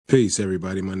Peace,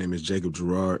 everybody. My name is Jacob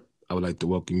Gerard. I would like to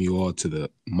welcome you all to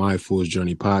the My Fool's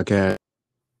Journey podcast,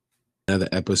 another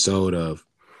episode of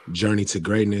Journey to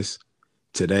Greatness.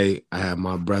 Today, I have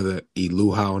my brother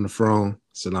Eluha on the phone.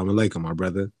 Salam alaikum, my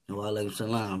brother. Wa alaikum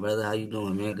salam, brother. How you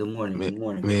doing, man? Good morning. Man, Good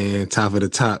morning. man, top of the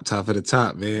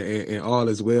top, man, and all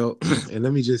is well. And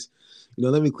let me just,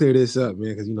 let me clear this up,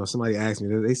 man, because somebody asked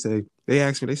me. They say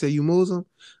you Muslim.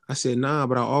 I said nah,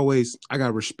 but I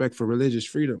got respect for religious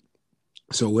freedom.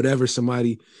 So whatever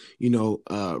somebody,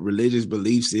 religious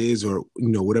beliefs is, or,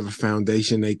 whatever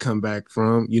foundation they come back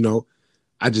from,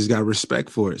 I just got respect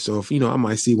for it. So if, I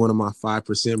might see one of my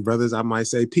 5% brothers, I might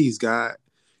say, peace, God.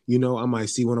 I might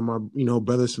see one of my,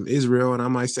 brothers from Israel, and I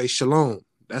might say shalom.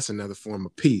 That's another form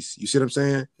of peace. You see what I'm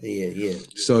saying? Yeah.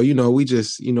 So, we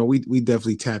just, we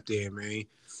definitely tapped in, man.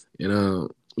 And,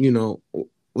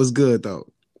 what's good though?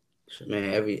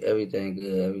 Man, everything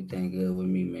good with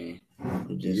me, man.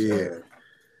 I'm just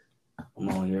I'm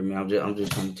on here, man. I'm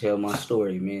just gonna tell my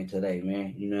story, man, today,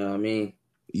 man. You know what I mean?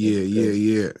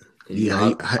 Yeah.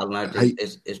 I learned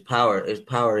it's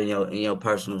power in your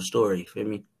personal story. Feel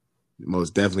me?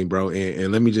 Most definitely, bro.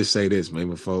 And let me just say this, man,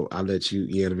 before I let you,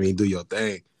 do your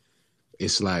thing.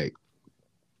 It's like,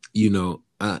 we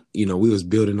was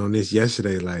building on this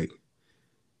yesterday, like,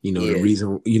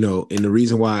 the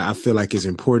reason why I feel like it's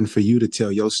important for you to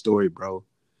tell your story, bro,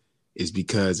 is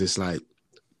because it's like,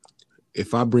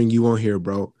 if I bring you on here,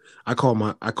 bro, I call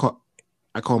my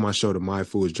show the My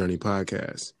Fool's Journey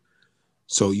podcast.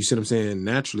 So you see what I'm saying?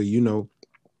 Naturally,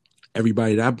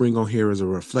 everybody that I bring on here is a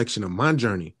reflection of my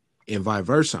journey, and vice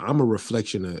versa. I'm a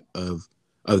reflection of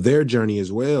their journey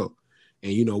as well.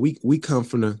 And we come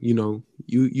from the, you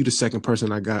the second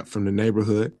person I got from the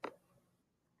neighborhood,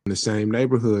 in the same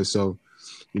neighborhood. So,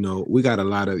 we got a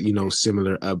lot of,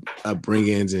 similar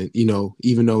upbringings, and,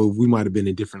 even though we might have been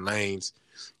in different lanes,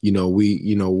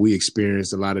 we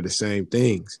experienced a lot of the same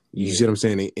things. You see what I'm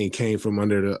saying? And came from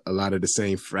under a lot of the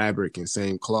same fabric and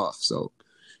same cloth. So,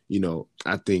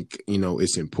 I think,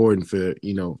 it's important for,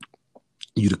 you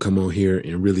to come on here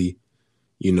and really,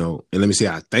 and let me say,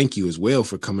 I thank you as well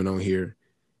for coming on here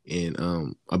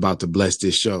and about to bless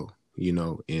this show,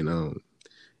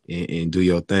 and do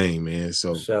your thing, man.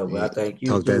 So, I thank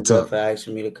you too, bro, for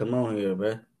asking me to come on here,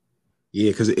 bro.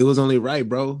 Yeah, because it was only right,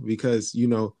 bro. Because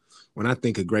when I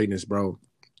think of greatness, bro,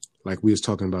 like we was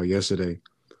talking about yesterday,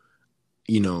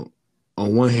 on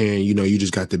one hand, you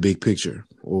just got the big picture,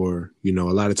 or a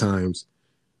lot of times,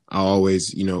 I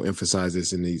always emphasize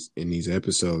this in these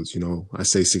episodes. I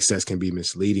say success can be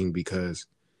misleading because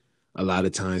a lot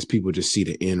of times people just see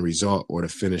the end result or the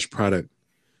finished product.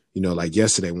 Like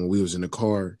yesterday when we was in the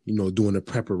car, doing the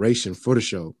preparation for the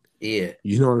show. Yeah.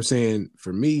 You know what I'm saying?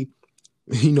 For me,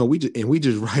 we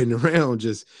just riding around,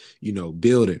 just,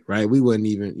 building, right? We wasn't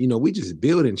even, we just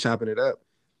building, chopping it up.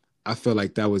 I felt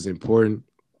like that was important.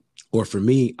 Or for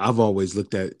me, I've always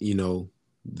looked at,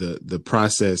 the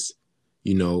process,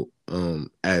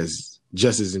 as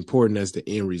just as important as the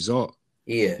end result.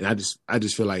 Yeah. And I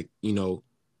just feel like, in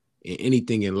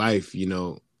anything in life,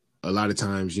 a lot of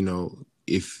times,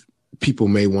 if people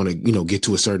may want to, get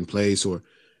to a certain place or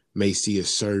may see a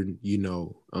certain,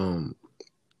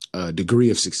 degree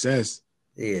of success.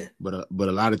 Yeah. But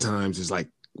a lot of times it's like,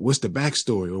 what's the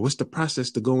backstory or what's the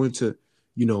process to go into,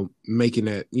 making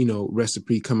that,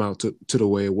 recipe come out to the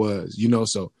way it was,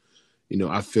 So,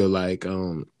 I feel like,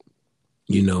 that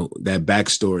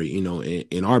backstory,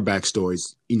 in our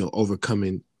backstories,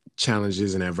 overcoming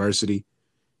challenges and adversity,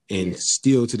 and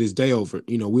still to this day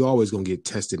we always going to get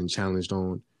tested and challenged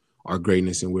on our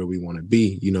greatness and where we want to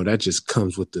be. That just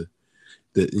comes with the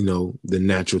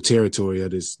natural territory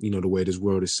of this, the way this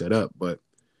world is set up. But,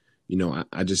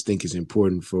 I just think it's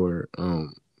important for,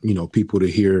 people to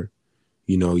hear,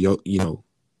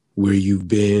 where you've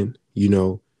been,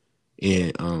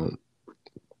 and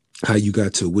how you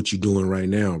got to what you're doing right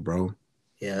now, bro.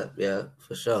 Yeah,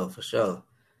 for sure.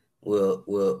 Well.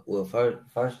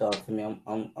 First off, for me,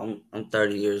 I'm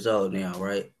 30 years old now,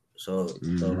 right? So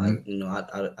like,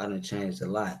 I done changed a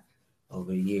lot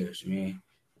over the years, man.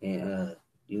 And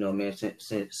man,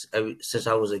 since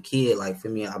I was a kid, like for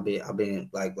me, I've been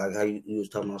like how you was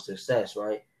talking about success,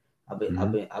 right? I've been.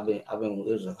 It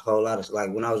was a whole lot of,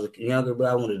 like, when I was younger, but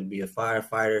I wanted to be a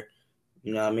firefighter.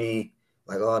 You know what I mean?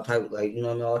 Like all type, like,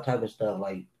 all type of stuff,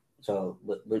 like. So,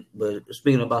 but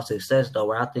speaking about success though,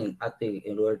 where I think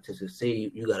in order to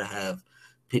succeed, you gotta have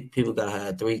people gotta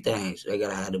have three things. They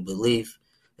gotta have the belief,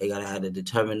 they gotta have the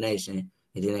determination,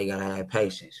 and then they gotta have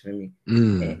patience. For me,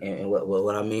 and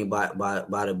what I mean by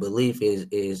the belief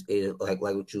is like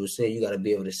what you were saying. You gotta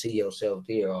be able to see yourself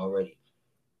there already.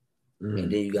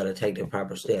 and then you got to take the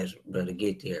proper steps, bro, to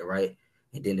get there, right?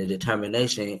 And then the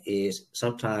determination is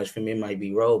sometimes for me it might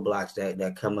be roadblocks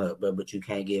that come up, but you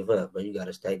can't give up, but you got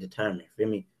to stay determined, feel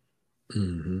me?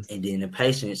 Mm-hmm. And then the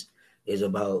patience is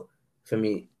about, for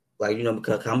me, like,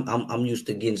 because I'm used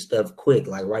to getting stuff quick,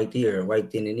 like right there, right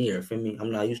then and there, feel me?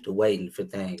 I'm not used to waiting for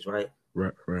things, right?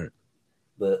 Right.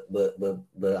 But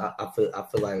I feel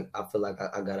like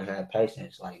I gotta have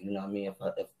patience, like, you know what I mean?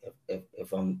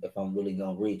 If I'm really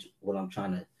gonna reach what I'm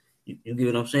trying to, you get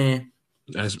what I'm saying?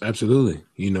 That's absolutely,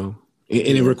 and it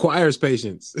Yeah, requires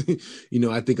patience.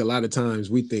 I think a lot of times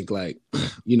we think like,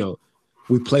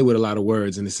 we play with a lot of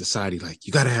words in this society, like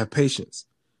you got to have patience.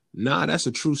 Nah, that's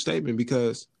a true statement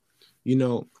because, you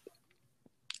know,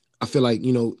 I feel like,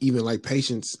 even like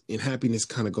patience and happiness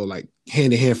kind of go like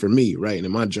hand in hand for me, right? And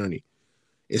in my journey,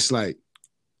 it's like,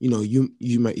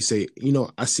 you might say,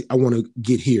 I want to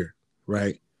get here,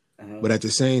 right? uh-huh. But at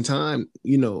the same time,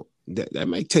 that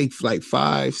might take like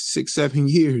 5, 6, 7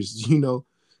 years,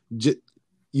 just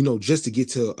just to get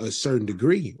to a certain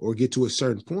degree or get to a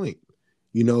certain point,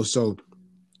 So,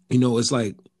 it's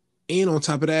like, and on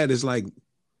top of that, it's like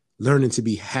learning to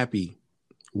be happy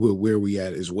with where we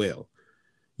at as well.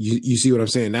 You see what I'm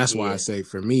saying? That's why I Yeah, say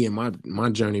for me and my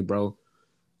journey, bro,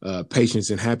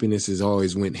 patience and happiness has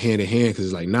always went hand in hand because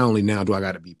it's like not only now do I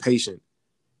got to be patient,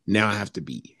 now I have to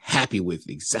be happy with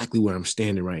exactly where I'm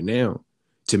standing right now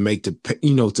to make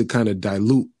to kind of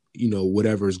dilute,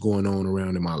 whatever is going on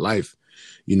around in my life,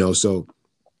 so,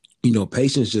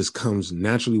 patience just comes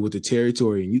naturally with the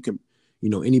territory. And you can,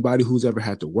 anybody who's ever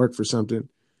had to work for something,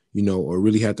 or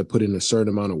really had to put in a certain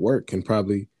amount of work can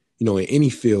probably, in any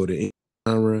field, in any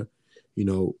genre,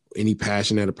 any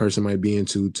passion that a person might be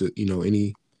into, to,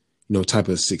 any, type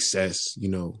of success,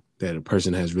 that a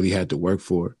person has really had to work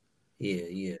for.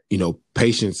 yeah.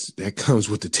 Patience that comes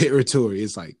with the territory.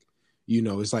 It's like,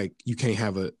 it's like you can't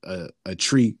have a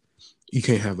tree. You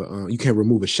can't have you can't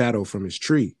remove a shadow from its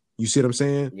tree. You see what I'm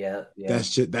saying? Yeah. That's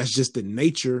just the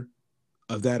nature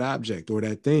of that object or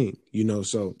that thing,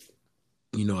 So,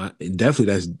 definitely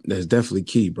that's definitely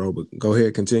key, bro. But go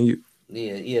ahead, continue.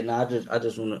 Yeah. No, I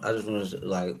just want to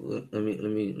like let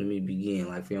me begin.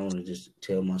 Like, if you want to just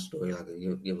tell my story, like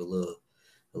give a little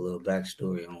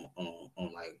backstory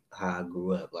on like how I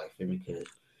grew up, like, for me, because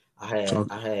I had Talk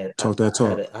I had I, talk that I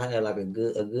had talk. I had like a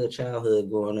good childhood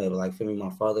growing up. Like, for me, my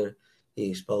father, he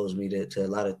exposed me to a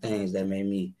lot of things that made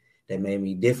me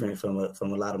different from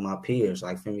a lot of my peers.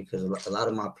 Like, for me, because a lot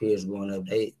of my peers growing up,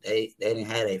 they didn't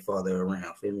have a father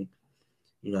around. For me,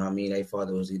 you know what I mean? Their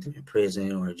father was either in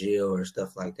prison or jail or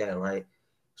stuff like that, right?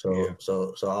 Yeah.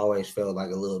 So I always felt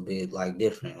like a little bit like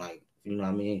different, like, you know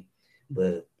what I mean?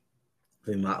 But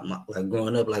like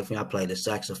growing up, like, I played the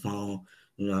saxophone.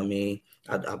 You know what I mean?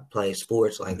 I played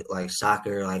sports like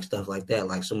soccer, like stuff like that.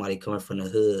 Like, somebody coming from the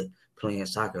hood playing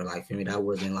soccer, like, for me, that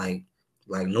wasn't like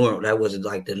norm. That wasn't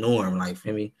like the norm. Like,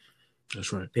 for me,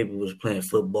 That's right. people was playing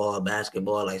football,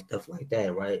 basketball, like stuff like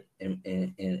that, right? And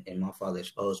my father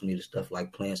exposed me to stuff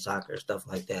like playing soccer, stuff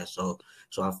like that. So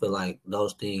I feel like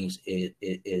those things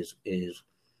is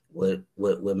what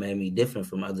made me different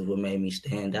from others, what made me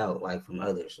stand out, like, from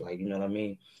others, like, you know what I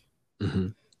mean? Mm-hmm.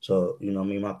 So,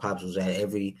 me, my pops was at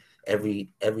every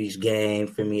game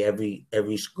for me,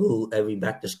 every school, every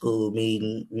back to school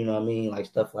meeting, you know what I mean, like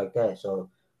stuff like that. So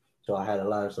I had a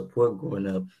lot of support growing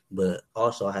up, but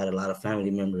also I had a lot of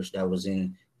family members that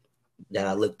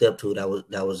I looked up to, that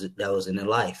was in their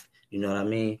life. You know what I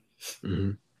mean?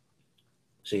 Mm-hmm.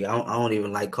 See, I don't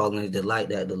even like calling it the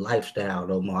lifestyle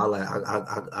no more.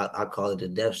 I call it the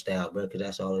death style, bro, because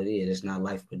that's all it is. It's not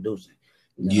life producing.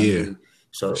 You know what I Yeah, mean? for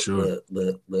So, sure.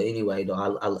 but anyway, though,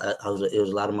 it was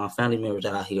a lot of my family members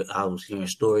that I was hearing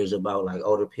stories about, like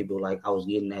older people, like I was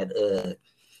getting that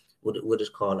what is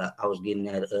called, I was getting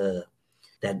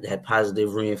that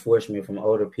positive reinforcement from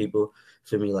older people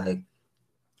for me, like,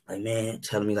 man,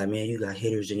 telling me, like, man, you got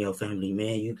hitters in your family,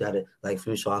 man, you got to, like, for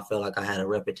me. So I felt like I had a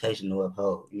reputation to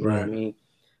uphold, you know what I Right. mean?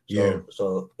 Yeah.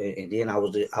 And then I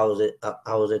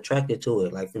was attracted to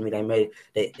it. Like, for me, they made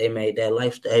that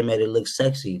lifestyle, they made it look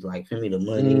sexy, like, for me, the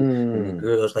money and the Mm.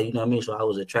 girls, like, you know what I mean? So I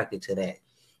was attracted to that,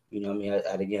 you know what I mean?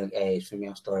 At a young age, for me,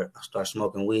 I started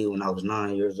smoking weed when I was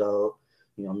 9 years old.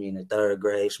 You know what I mean? In the third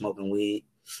grade, smoking weed.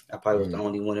 I probably was the Mm.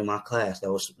 only one in my class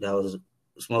that was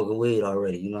smoking weed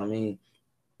already. You know what I mean?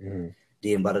 Mm.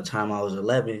 Then by the time I was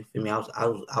 11, for me, I was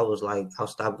like,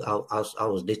 I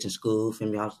was ditching school. For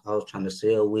me, I was trying to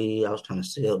sell weed. I was trying to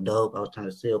sell dope. I was trying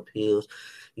to sell pills.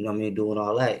 You know what I mean? Doing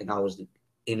all that, and I was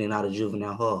in and out of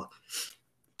juvenile hall.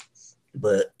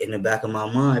 But in the back of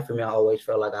my mind, for me, I always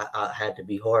felt like I had to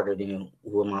be harder than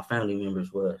who my family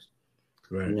members was.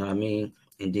 You Right. know what I mean?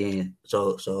 and then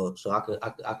so I could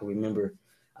remember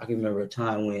a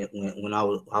time when I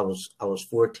was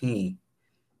 14.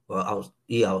 Well,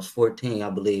 I was 14, I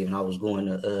believe, and I was going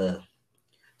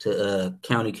to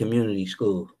county community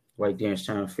school right there in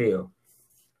Sandfield.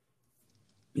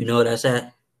 You know where that's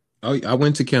at? Oh, I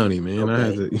went to county, man. I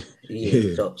had Okay. to, Yeah.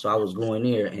 yeah. So I was going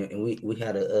there, and we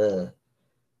had an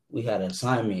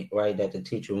assignment, right, that the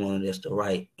teacher wanted us to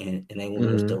write, and they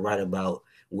wanted us to Mm-hmm. write about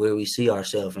where we see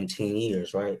ourselves in 10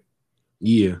 years, right?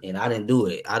 Yeah. And I didn't do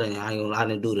it. I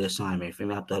didn't do the assignment. For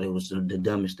me, I thought it was the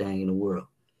dumbest thing in the world.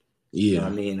 You know what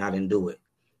I Yeah. mean? I didn't do it.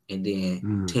 And then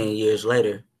Mm-hmm. 10 years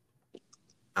later,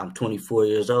 I'm 24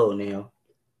 years old now,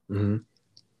 Mm-hmm.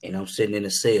 and I'm sitting in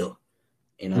a cell.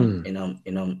 And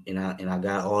I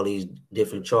got all these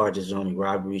different charges on me,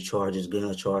 robbery charges,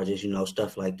 gun charges,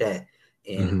 stuff like that.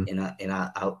 Mm-hmm.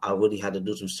 I really had to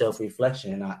do some self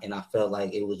reflection, and I felt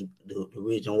like it was the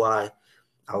reason why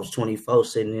I was 24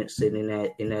 sitting in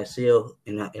that cell,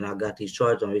 and I got these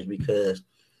charges on me is because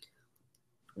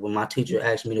when my teacher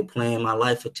asked me to plan my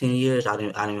life for 10 years, I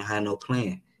didn't have no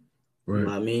plan. You know Right.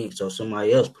 what I mean? So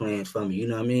somebody else planned for me. You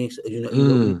know what I mean? So,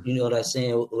 Mm. you know what I'm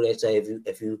saying? What they say,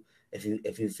 if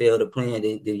you fail to plan,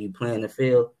 then you plan to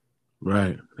fail.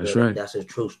 Right. That's Well, right. that's a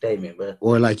true statement, bro.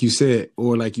 Or like you said,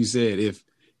 if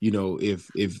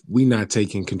if we not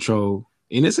taking control,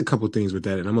 and it's a couple things with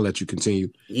that, and I'm gonna let you continue.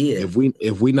 Yeah,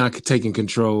 If we not taking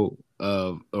control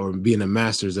of or being the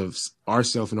masters of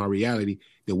ourself and our reality,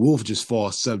 then we'll just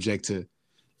fall subject to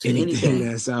to anything anything.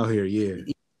 that's out here. Yeah.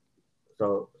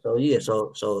 So yeah,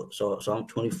 so I'm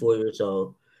 24 years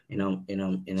old, and I'm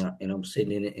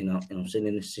sitting in it, and I'm sitting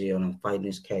in the cell, and I'm fighting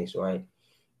this case, right?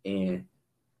 And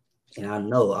I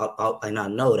know, I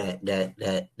know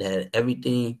that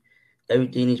everything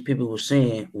these people were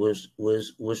saying was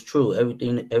true.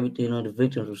 Everything on the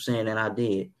victims were saying that I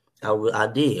did, I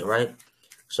did, right?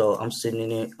 So I'm sitting in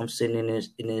there, I'm sitting in this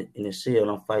in the cell, and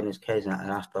I'm fighting this case, and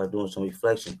I start doing some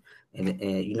reflection, and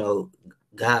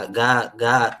God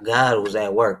was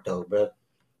at work though, bro.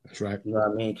 That's right. You know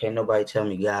what I mean? Can't nobody tell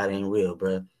me God ain't real,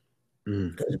 bro.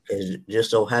 Mm. Because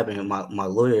just so happened, my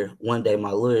lawyer one day,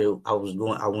 I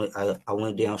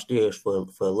went downstairs for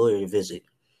a lawyer visit.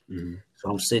 Mm-hmm. So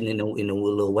I'm sitting in the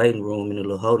little waiting room in the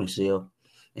little holding cell,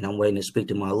 and I'm waiting to speak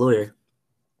to my lawyer.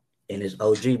 And this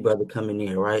OG brother coming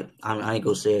here, right? I ain't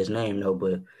gonna say his name though,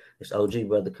 but this OG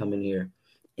brother coming here,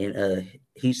 and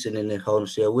he's sitting in the holding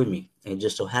cell with me. And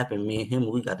just so happened, me and him,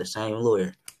 we got the same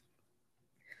lawyer.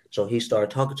 So he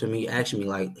started talking to me, he asked me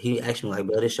like,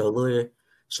 bro, this your lawyer?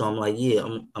 So I'm like, yeah,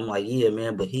 I'm like, yeah,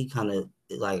 man. But he kind of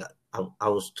like,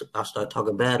 I started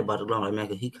talking bad about the law, like, man,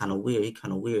 'cause he kind of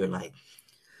weird, like.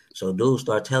 So dude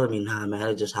started telling me, nah, man,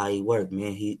 that's just how he work,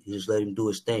 man. He just let him do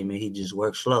his thing, man. He just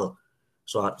works slow.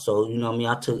 So you know what I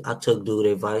mean, I took dude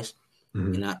advice,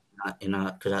 Mm-hmm.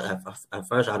 and cause at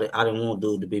first I didn't want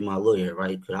dude to be my lawyer,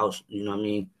 right? Cause I was, you know what I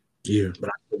mean. Yeah. But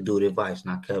I took dude advice,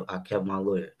 and I kept my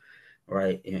lawyer,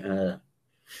 right? And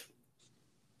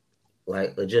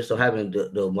like it just so happened the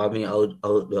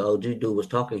OG dude was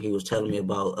talking. He was telling me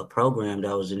about a program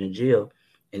that was in the jail,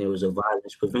 and it was a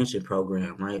violence prevention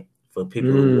program, right, for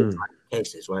people who were Mm. fighting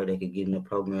cases, right. They could get in the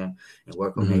program and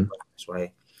work on their Mm-hmm. violence,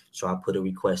 right. So I put a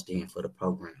request in for the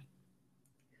program,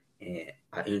 and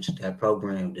I entered that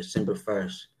program December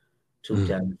 1st, Mm.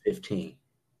 2015.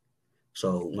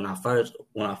 So when I first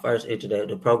entered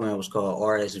the program was called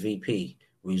RSVP,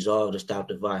 Resolve to Stop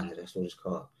the Violence. That's what it's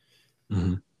called.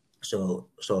 Mm-hmm. So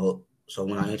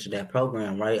when I entered that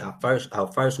program, right, I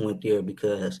first went there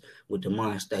because with the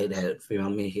mind state that feel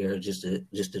I'm in here just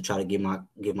to try to get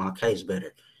my case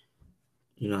better.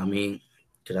 You know what I mean?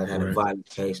 Because I had a Right. violent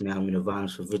case. Now I'm in a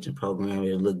violence prevention program.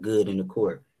 It looked good in the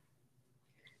court.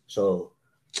 So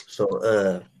so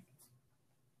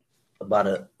about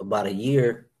a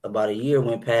year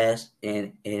went past,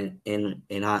 and I'm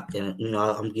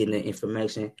getting the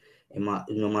information, and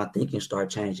my thinking started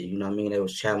changing. You know what I mean? They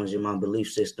was challenging my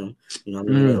belief system. You know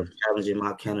what I mean? They was Mm. challenging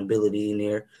my accountability in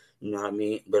there. You know what I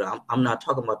mean? But I'm not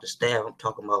talking about the staff. I'm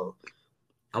talking about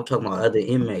other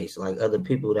inmates, like other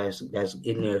people that's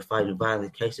in there fighting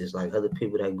violent cases, like other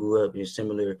people that grew up in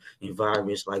similar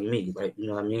environments like me. Like, you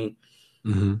know what I mean?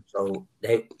 Mm-hmm. So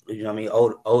they, you know what I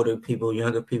mean, older people,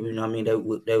 younger people, you know what I mean,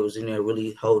 they was in there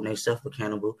really holding themselves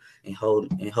accountable and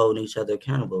holding each other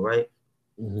accountable, right?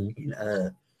 Mm-hmm.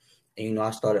 And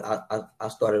I started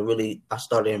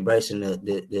embracing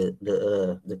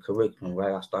the curriculum,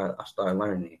 right? I started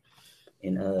learning it.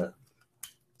 And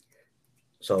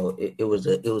so it was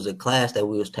a class that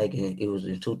we was taking. It was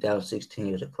in 2016.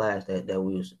 It was a class that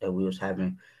we was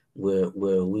having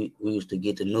where we used to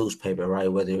get the newspaper,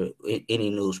 right? Whether any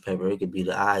newspaper, it could be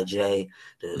the IJ,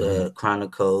 the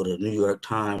Chronicle, the New York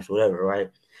Times, whatever,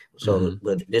 right? So,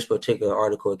 but this particular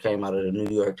article came out of the New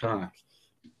York Times,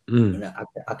 and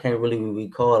I can't really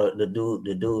recall the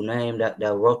dude name that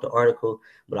wrote the article,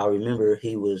 but I remember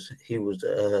he was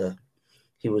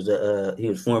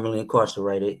formerly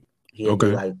incarcerated. He had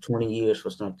did Okay. like 20 years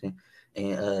for something,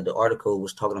 and the article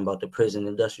was talking about the prison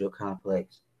industrial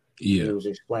complex, and he Yeah. was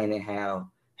explaining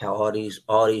how all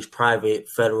these private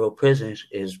federal prisons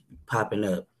is popping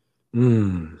up.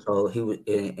 So he was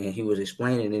and he was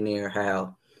explaining in there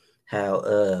how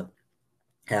how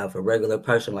if a regular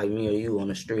person like me or you on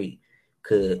the street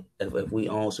could, if we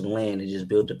own some land and just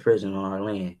built a prison on our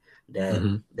land,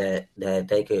 that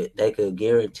they could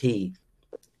guarantee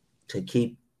to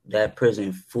keep that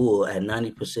prison full at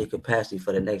 90% capacity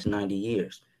for the next 90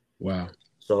 years. Wow.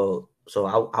 So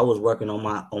I was working on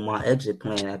my exit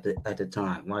plan at the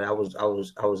time. Right, I was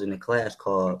in a class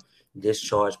called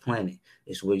discharge planning.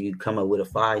 It's where you come up with a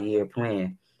 5-year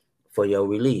plan for your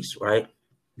release, right?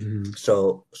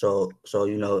 So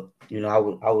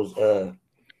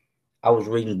I was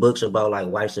reading books about like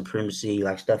white supremacy,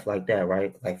 like stuff like that,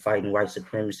 right? Like fighting white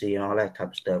supremacy and all that type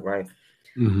of stuff, right?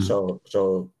 So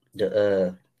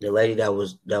the lady that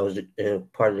was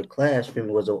part of the class for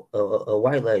me was a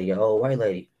white lady, an old white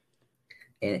lady,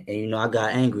 and I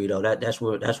got angry though. That's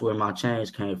where my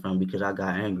change came from, because I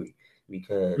got angry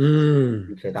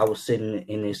because I was sitting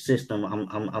in this system.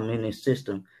 I'm in this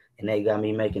system, and they got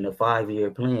me making a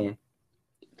 5-year plan.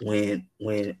 And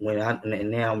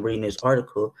now I'm reading this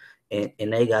article, and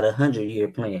they got 100-year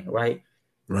plan, right?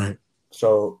 Right.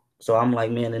 So I'm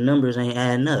like, man, the numbers ain't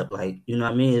adding up. Like, you know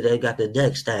what I mean? They got the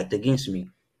deck stacked against me.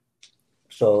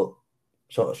 So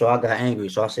I got angry.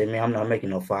 So I said, man, I'm not making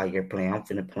no 5-year plan. I'm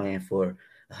finna plan for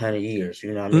 100 years.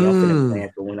 You know what I mean? I'm finna plan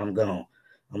for when I'm gone.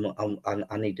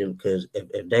 I need to, because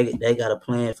if they got a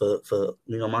plan for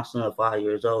my son 5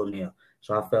 years old now.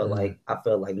 So I felt like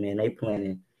man, they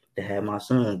planning to have my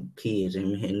son kids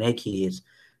and their kids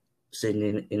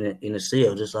sitting in a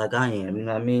cell just like I am. You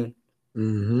know what I mean?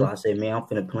 So I said, man, I'm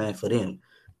finna plan for them.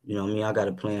 You know what I mean? I got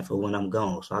to plan for when I'm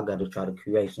gone. So I got to try to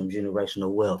create some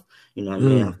generational wealth. You know what I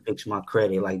mean? I fix my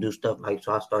credit, like do stuff like,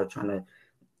 so I started trying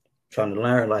to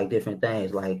learn like different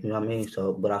things, like, you know what I mean?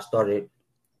 So, but I felt like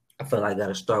I got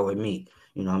to start with me.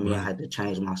 You know what I mean? I had to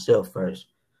change myself first.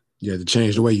 You had to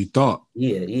change the way you thought.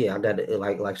 Yeah. I got to,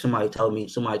 like somebody told me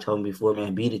before,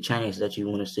 man, be the change that you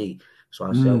want to see. So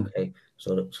I said, okay.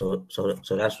 So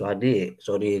that's what I did.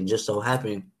 So then just so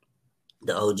happened,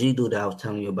 the OG dude that I was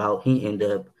telling you about, he ended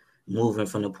up moving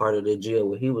from the part of the jail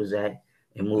where he was at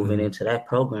and moving into that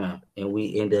program, and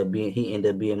he ended up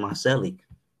being my cellie.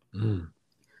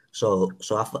 So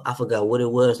I forgot what it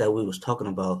was that we was talking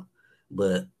about,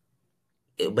 but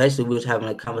basically we was having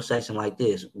a conversation like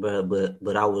this,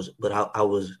 but I was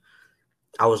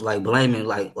like blaming,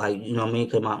 like you know what I mean,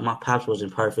 because my pops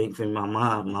wasn't perfect. For my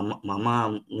mom, you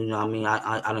know what I mean,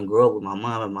 I didn't grow up with my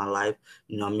mom in my life,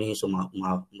 you know what I mean. So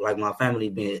my family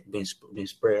been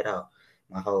spread out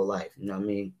my whole life, you know what I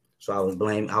mean. So I was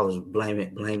blaming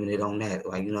it on that,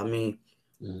 like, you know what I mean.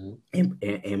 And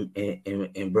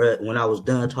bro, when I was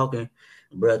done talking,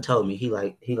 bro told me, he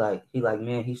like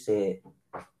man, he said,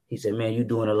 man, you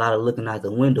doing a lot of looking out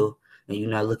the window and you're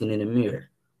not looking in the mirror.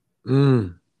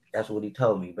 That's what he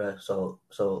told me, bro. So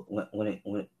I'm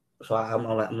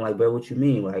like, bro, what you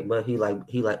mean? Like, but he like,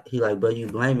 bro, you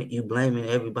blaming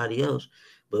everybody else,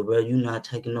 but bro, you not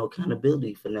taking no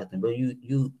accountability for nothing. But you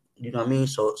know what I mean?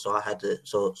 So I had to,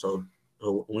 so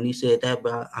when he said that,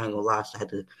 bro, I ain't gonna lie,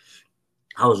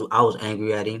 I was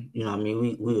angry at him. You know what I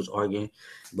mean? We was arguing,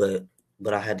 but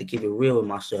I had to keep it real with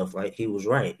myself. Like, he was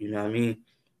right. You know what I mean?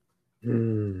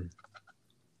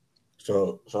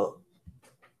 So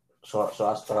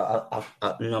I started.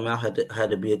 You know what I mean? I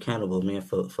had to be accountable, man,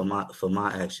 for my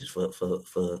actions, for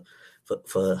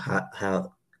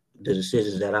how the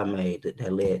decisions that I made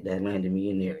that landed me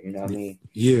in there. You know what I mean?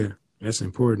 Yeah, that's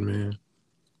important, man.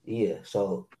 Yeah.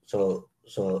 So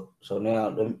now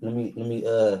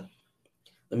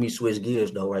let me switch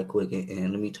gears though, right quick,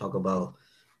 and let me talk about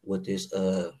what this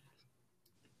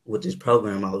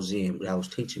program I was in that was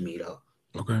teaching me though.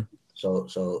 Okay.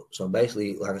 So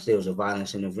basically, like I said, it was a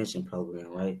violence intervention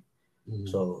program, right?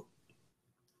 So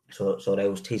they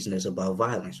was teaching us about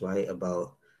violence, right?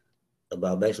 About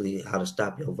basically how to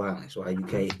stop your violence, right?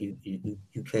 You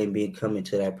can't be coming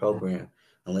to that program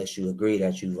unless you agree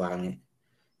that you violent,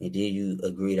 and then you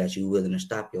agree that you're willing to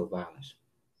stop your violence.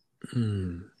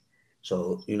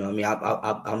 So, you know what I mean?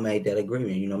 I made that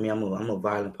agreement. You know what I mean? I'm a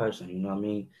violent person. You know what I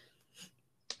mean?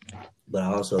 but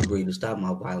I also agreed to stop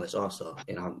my violence also,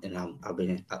 and I've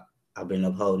been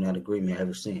upholding that agreement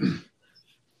ever since.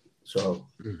 So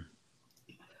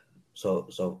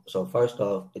so first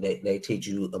off, they teach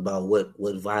you about what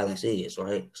violence is,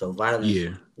 right? So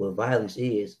Yeah. what violence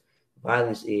is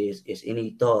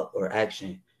any thought or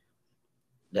action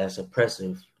that's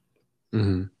oppressive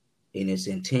Mm-hmm. in its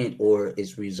intent or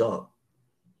its result,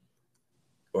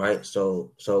 right?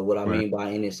 So what I Right. mean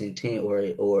by in its intent or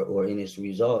in its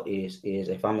result is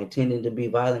if I'm intending to be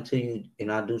violent to you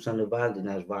and I do something violent, then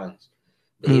that's violence.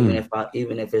 But Hmm.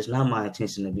 even if it's not my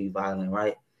intention to be violent,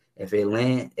 right? If it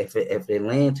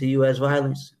land to you as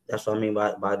violence, that's what I mean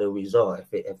by the result.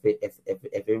 If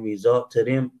it result to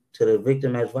them to the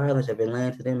victim as violence, if it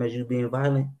land to them as you being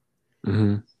violent,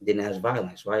 Mm-hmm. then that's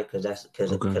violence, right? Because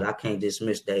Okay. I can't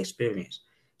dismiss their experience.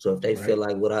 So if they feel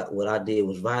Right. like what I did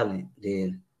was violent,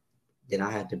 then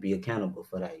I have to be accountable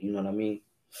for that. You know what I mean?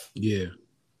 Yeah.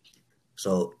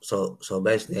 So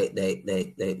basically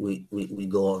we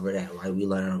go over that, right? We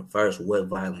learn first what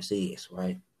violence is,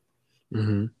 right?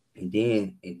 Mm-hmm. And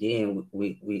then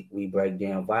we break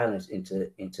down violence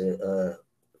into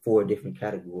four different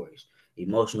categories: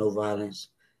 emotional violence,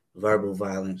 verbal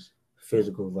violence,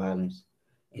 physical violence,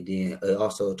 and then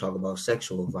also talk about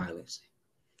sexual violence,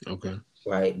 Okay.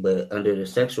 right? But under the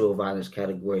sexual violence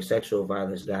category, sexual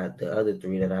violence got the other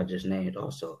three that I just named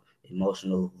also: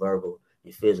 emotional, verbal,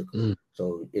 and physical. Mm.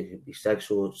 So it could be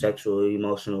sexual,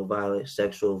 emotional violence,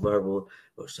 sexual, verbal,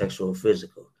 or sexual,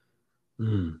 physical.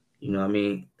 Mm. You know what I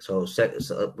mean? So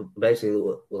basically,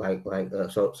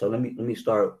 so let me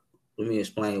start. Let me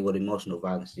explain what emotional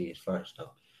violence is first,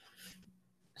 though.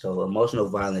 So emotional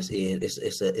violence is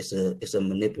it's a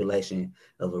manipulation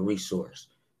of a resource.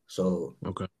 So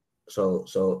Okay.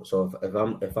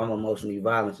 if I'm emotionally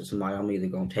violent to somebody, I'm either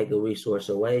gonna take a resource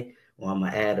away or I'm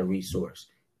gonna add a resource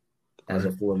as a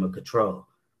Right. form of control.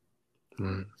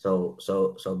 Right. So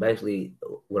basically,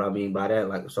 what I mean by that,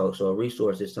 like, so a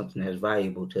resource is something that's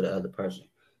valuable to the other person.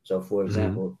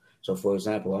 Mm-hmm. So for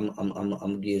example, I'm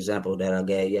gonna give you an example that I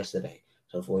gave yesterday.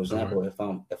 So for All right. example,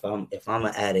 if I'm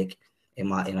an addict and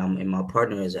my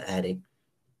partner is an addict,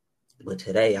 but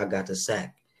today I got the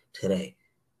sack today,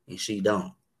 and she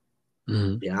don't,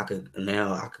 Mm-hmm. then I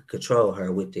could control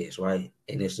her with this, right?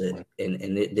 And Right.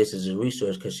 this is a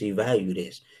resource because she value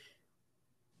this.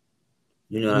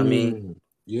 You know what I mean? Mm.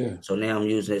 Yeah. So now I'm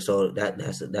using it. So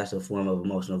that's a form of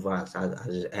emotional violence. I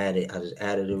just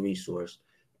added a resource,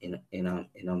 and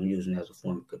I'm using it as a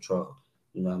form of control.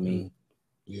 You know what I mean? Mm.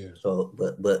 Yeah. So,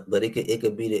 but it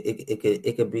could be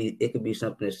it could be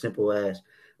something as simple as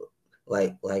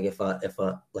like if I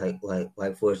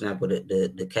like for example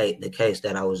the case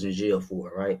that I was in jail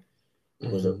for, right,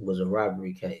 Mm-hmm. was a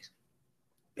robbery case.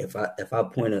 If I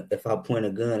point a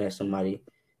gun at somebody,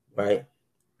 right,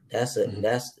 Mm-hmm.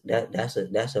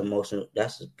 that's emotional.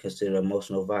 That's considered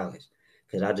emotional violence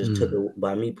because I just took Mm. it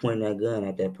by me pointing that gun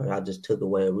at that person. I just took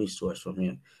away a resource from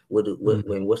him.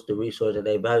 Mm. What's the resource that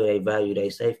they value? They value their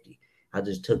safety. I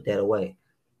just took that away.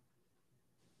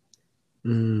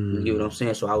 You get what I'm Mm.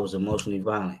 saying? So I was emotionally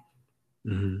violent.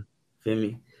 Mm-hmm. Feel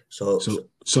me? So So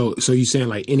so so you saying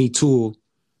like any tool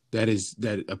that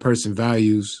a person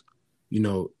values, you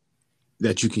know,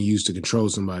 that you can use to control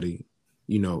somebody,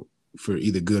 you know, for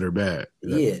either good or bad.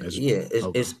 yeah, That's yeah.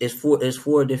 okay. It's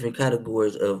four different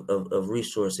categories of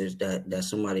resources that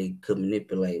somebody could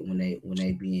manipulate when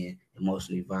they being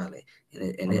emotionally violent, All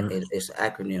right. it's an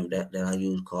acronym that I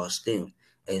use called STEM,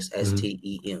 Mm-hmm.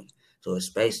 STEM. So it's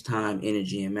space, time,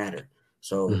 energy, and matter.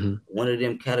 So Mm-hmm. one of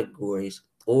them categories,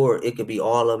 or it could be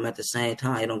all of them at the same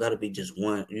time. It don't got to be just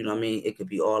one. You know what I mean? It could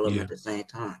be all of them Yeah. at the same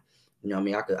time. You know what I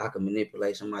mean? I could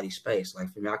manipulate somebody's space.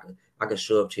 Like for me, I could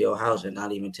show up to your house and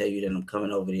not even tell you that I'm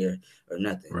coming over there or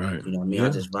nothing. Right. You know what I mean? I Yeah.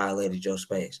 just violated your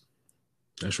space.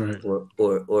 That's right. Or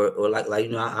like you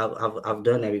know I've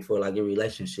done that before, like in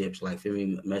relationships, like for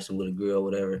me messing with a girl or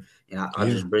whatever, and I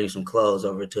Yeah. just bring some clothes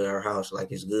over to her house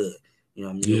like it's good. You know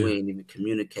what I mean? We Yeah. ain't even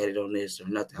communicated on this or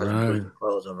nothing. I just bring Right. some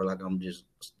clothes over like I'm just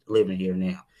living here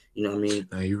now. You know what I mean?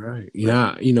 No, you're right. But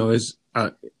Yeah, you know, it's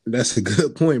that's a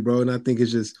good point, bro. And I think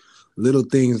it's just little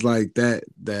things like that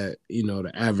that you know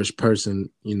the average person,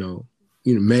 you know,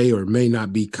 may or may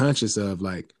not be conscious of.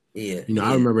 Like, yeah, you know, I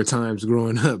yeah, remember times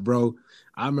growing up, bro.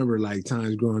 I remember like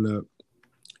times growing up,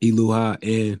 Eluha,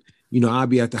 and you know, I'd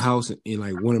be at the house and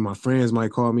like one of my friends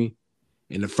might call me,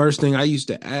 and the first thing I used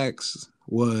to ask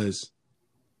was,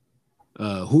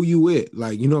 who you with?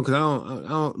 Like, you know, because I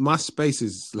don't, my space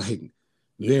is like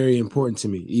yeah, very important to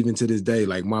me, even to this day.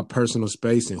 Like my personal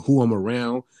space and who I'm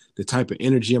around, the type of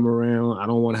energy I'm around. I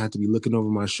don't want to have to be looking over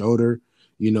my shoulder.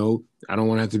 You know, I don't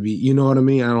want to have to be, you know what I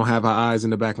mean? I don't have our eyes in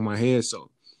the back of my head.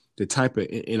 So the type of,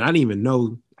 and I didn't even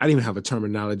know, I didn't even have a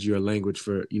terminology or language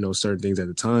for, you know, certain things at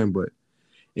the time, but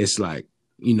it's like,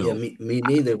 you Yeah, know, me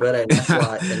neither, brother. That's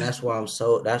why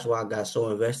I got so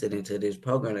invested into this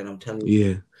program that I'm telling you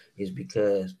yeah. is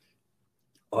because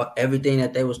everything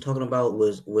that they was talking about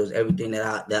was everything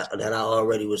that I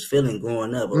already was feeling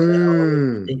growing up, or that I already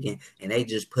was Mm. thinking, and they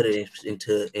just put it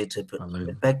into I like,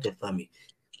 perspective for me.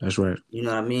 that's right. You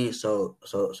know what I mean? So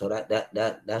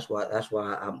that's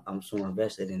why I'm so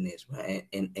invested in this, right?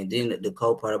 And then the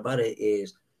cool part about it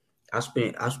is I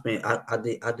did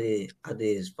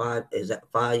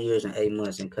 5 years and 8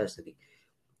 months in custody,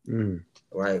 Mm.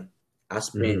 right? I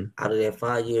spent Mm-hmm. out of that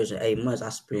 5 years and 8 months, I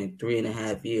spent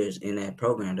 3.5 years in that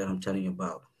program that I'm telling you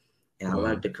about, and I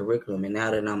learned Wow. the curriculum. And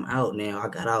now that I'm out, I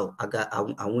got out.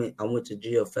 I went to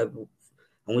jail February.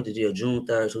 I went to jail June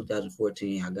 3rd,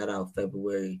 2014. I got out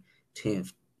February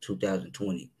 10th,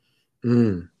 2020.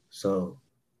 Mm. So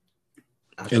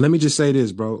And let me just say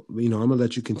this, bro. You know, I'm gonna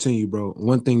let you continue, bro.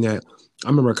 One thing that I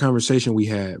remember a conversation we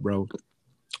had, bro.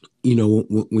 You know,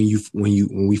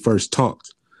 when we first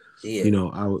talked, yeah, you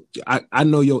know, I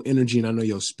know your energy and I know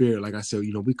your spirit. Like I said,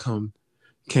 you know, we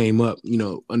came up, you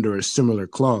know, under a similar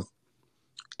cloth,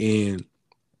 and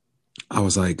I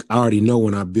was like, I already know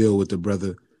when I build with the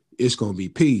brother, it's gonna be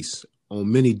peace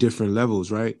on many different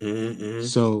levels, right? mm-hmm.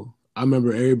 So I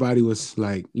remember everybody was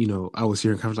like, you know, I was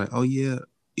hearing comments like, oh yeah,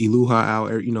 Eluha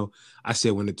out, you know. I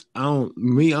said when it, I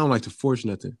don't like to force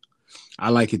nothing. I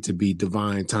like it to be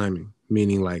divine timing,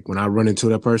 meaning like when I run into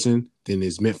that person, then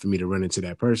it's meant for me to run into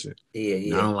that person. Yeah, You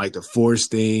know, I yeah, don't like to force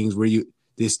things where you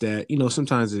this that. You know,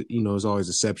 sometimes you know, there's always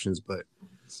exceptions, but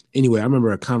anyway, I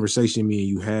remember a conversation me and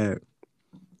you had,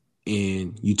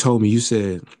 and you told me you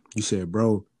said,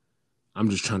 bro, I'm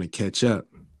just trying to catch up.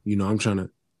 You know, I'm trying to,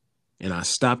 and I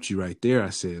stopped you right there. I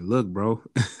said, look, bro,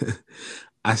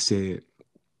 I said,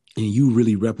 and you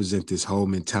really represent this whole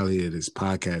mentality of this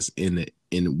podcast in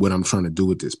what I'm trying to do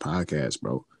with this podcast,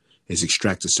 bro, is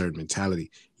extract a certain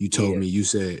mentality. You told yeah, me, you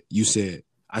said,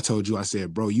 I told you, I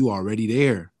said, bro, you already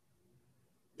there.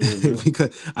 mm-hmm. Because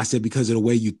I said, because of the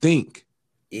way you think.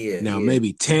 Yeah, Now, yeah,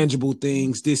 maybe tangible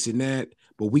things, this and that,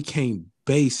 but we can't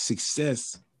base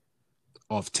success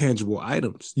off tangible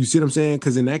items. You see what I'm saying?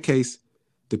 Because in that case,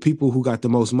 the people who got the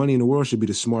most money in the world should be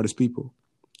the smartest people,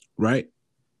 right?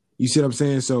 You see what I'm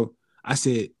saying? So I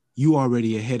said, you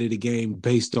already ahead of the game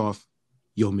based off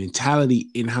your mentality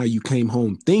and how you came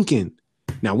home thinking.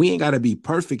 Now, we ain't got to be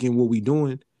perfect in what we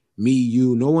doing. Me,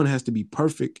 you, no one has to be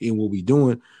perfect in what we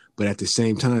doing. But at the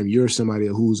same time, you're somebody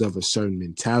who's of a certain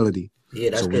mentality. yeah.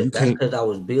 So That's when you good. That's can't, because I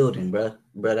was building, bro.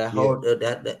 That yeah. whole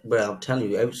bro. I'm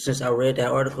telling you, ever since I read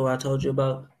that article I told you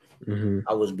about, Mm-hmm.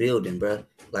 I was building, bro.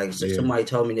 Like Yeah. somebody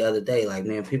told me the other day, like,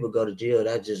 man, people go to jail,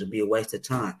 that just be a waste of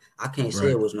time. I can't say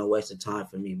Right. it was no waste of time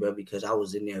for me, bro, because I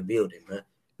was in there building, bro.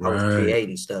 I was Right.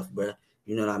 creating stuff, bro.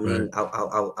 You know what I Right. mean?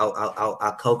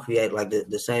 I co-create like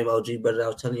the same OG brother I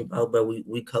was telling you about, but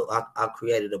I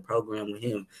created a program with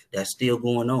him that's still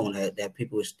going on that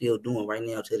people are still doing right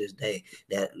now to this day.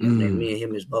 That Mm. me and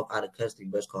him is both out of custody,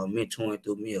 but it's called Mentoring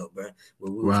Through Meal, bro.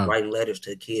 Where we was Wow. writing letters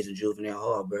to kids in juvenile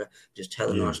hall, bro, just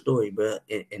telling Yeah. our story, bro,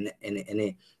 and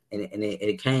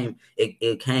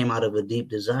it came out of a deep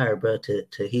desire, bro,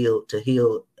 to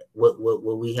heal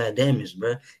what we had damaged,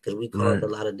 bro, because we caused Right. a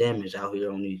lot of damage out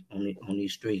here on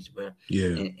these streets, bro,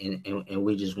 Yeah. and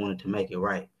we just wanted to make it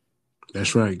right.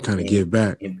 That's right. Kind of And, give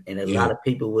back. and a Yeah. lot of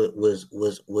people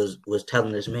was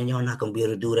telling us, man, y'all not gonna be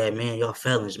able to do that, man. Y'all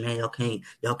felons, man. Y'all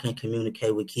can't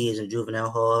communicate with kids in juvenile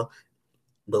hall.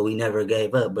 But we never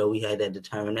gave up, bro. We had that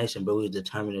determination, bro. We was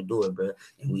determined to do it, bro,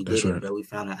 and we That's did it, right. bro. We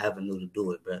found an avenue to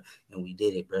do it, bro, and we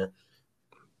did it, bro.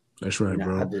 That's right, And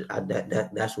I bro.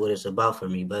 just that's what it's about for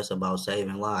me, but it's about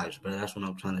saving lives, bro. That's what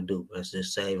I'm trying to do, bro. It's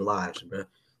just save lives, bro.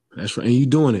 That's right. And you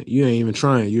doing it. You ain't even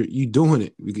trying. You doing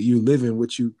it. You living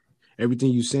what you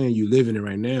everything you saying, you living it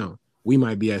right now. We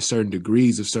might be at certain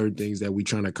degrees of certain things that we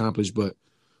trying to accomplish, but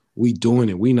we doing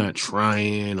it. We not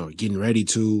trying or getting ready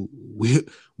to.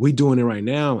 We doing it right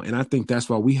now. And I think that's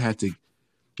why we had to,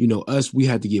 you know, we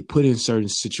had to get put in certain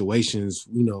situations,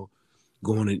 you know,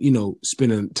 going and, you know,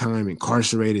 spending time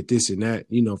incarcerated, this and that.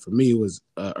 You know, for me, it was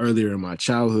earlier in my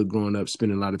childhood growing up,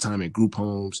 spending a lot of time in group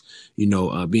homes, you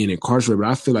know, being incarcerated. But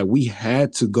I feel like we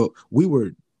had to go, we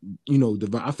were, you know,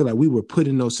 I feel like we were put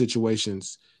in those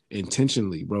situations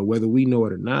intentionally, bro, whether we know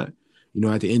it or not. You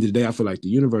know, at the end of the day, I feel like the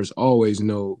universe always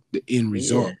know the end Yeah,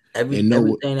 result and know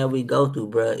what, everything that we go through,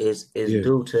 bro, is yeah,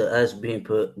 due to us being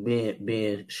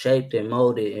shaped and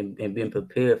molded and being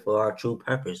prepared for our true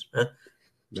purpose, bro.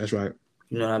 that's right.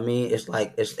 You know what I mean? It's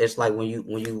like when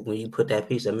you put that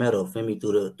piece of metal, feel me,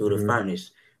 through the Mm-hmm.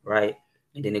 furnace, right?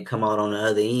 And then it come out on the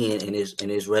other end, and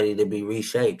it's ready to be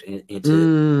reshaped into,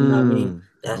 you know what I mean?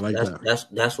 I like that.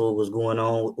 That's what was going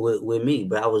on with me,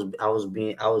 but I was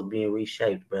being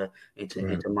reshaped, bro, Right.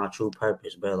 into my true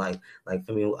purpose, bro. Like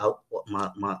for me,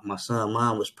 my son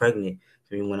mom was pregnant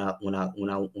for me when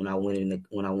I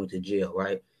went to jail,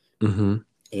 right? Mm-hmm.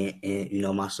 And you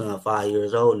know, my son 5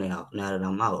 years old now that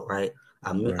I'm out, right?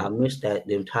 I Right. missed that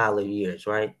them Tyler years,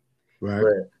 right? Right.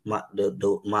 But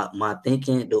my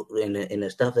thinking and the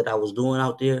stuff that I was doing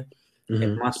out there, if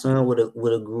Mm-hmm. my son would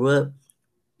have grew up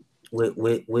with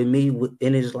me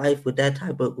in his life with that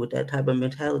type of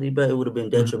mentality, bro, it would have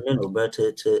been Mm-hmm. detrimental, bro,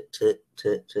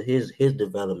 to his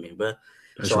development, bro.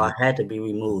 That's So I right. had to be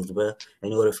removed, bro,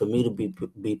 in order for me to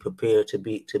be prepared to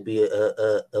be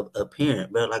a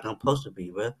parent, bro, like I'm supposed to be,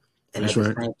 bro. That's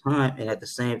right. And at the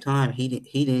same time, he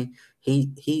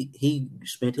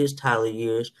spent his Tyler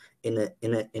years in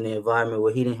an environment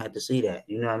where he didn't have to see that.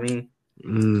 You know what I mean? So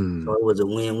Mm. it was a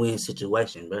win-win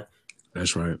situation, bro.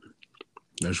 That's right.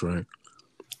 That's right.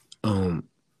 Um,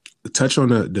 touch on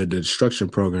the destruction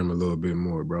program a little bit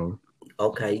more, bro.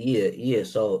 Okay, yeah.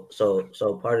 So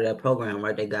part of that program,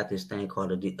 right? They got this thing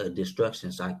called a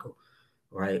destruction cycle,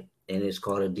 right? And it's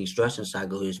called a destruction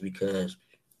cycle is because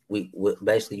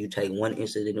basically you take one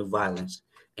incident of violence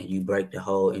and you break the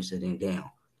whole incident down,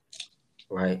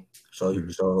 right?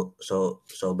 Mm-hmm.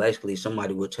 So basically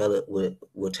somebody would tell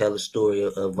a story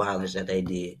of violence that they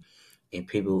did, and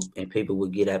people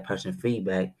would get that person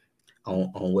feedback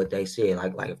on what they said,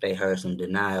 like if they heard some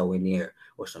denial in there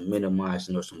or some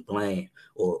minimizing or some blame,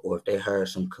 or if they heard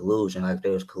some collusion, like they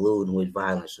was colluding with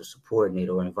violence or supporting it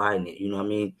or inviting it, you know what I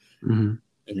mean, Mm-hmm.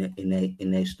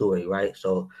 in their story, right?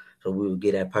 So we would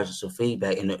get that person some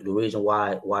feedback, and the reason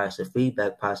why it's a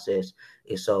feedback process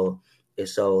is so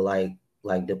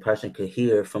like the person could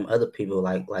hear from other people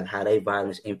like how they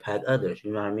violence impact others,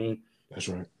 you know what I mean? That's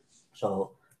right.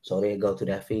 So they go through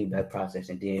that feedback process,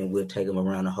 and then we'll take them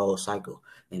around the whole cycle.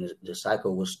 And the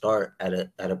cycle will start at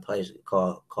a place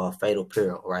called fatal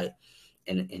peril, right?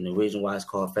 And the reason why it's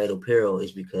called fatal peril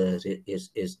is because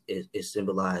it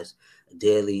symbolized a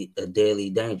deadly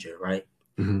danger, right?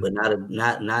 Mm-hmm. But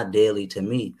not deadly to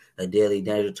me, a deadly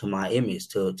danger to my image,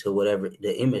 to whatever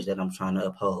the image that I'm trying to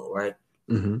uphold, right?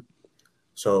 Mm-hmm.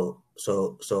 So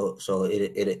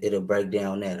it'll break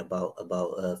down that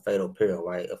about fatal peril,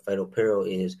 right? A fatal peril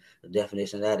is the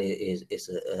definition of that is it's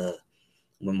a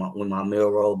when my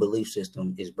mirror role belief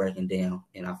system is breaking down,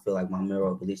 and I feel like my mirror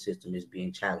role belief system is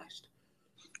being challenged,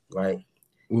 right?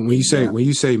 When you It's say being when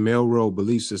you say male role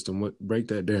belief system, what break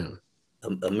that down?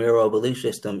 a mirror belief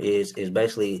system is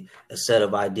basically a set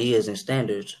of ideas and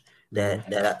standards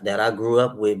Mm-hmm. that I grew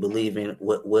up with believing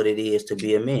what it is to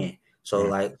be a man. So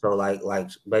Right. like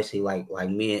basically like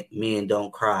men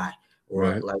don't cry, or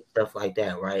Right. like stuff like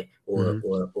that, right? Mm-hmm.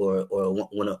 Or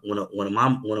one of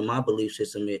my belief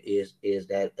system is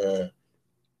that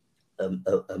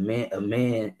a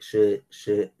man should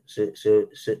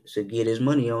get his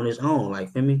money on his own.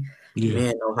 Like, for me, a Yeah.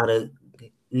 man know how to,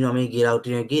 you know what I mean, get out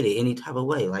there and get it any type of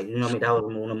way. Like, you know what I mean, that was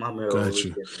one of my moral Got belief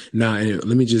you. systems. Now, and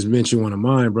let me just mention one of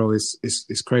mine, bro.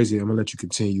 It's crazy. I'm gonna let you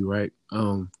continue, right?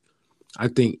 I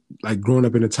think like growing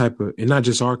up in a type of, and not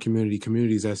just our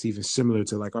communities that's even similar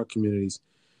to like our communities.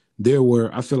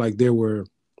 I feel like there were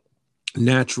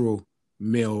natural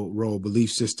male role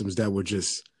belief systems that were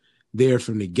just there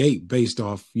from the gate based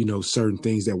off, certain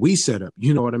things that we set up.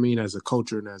 You know what I mean? As a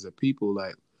culture and as a people,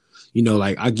 like,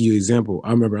 like I'll give you an example.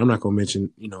 I remember, I'm not gonna mention,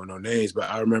 no names, but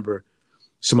I remember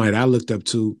somebody that I looked up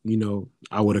to,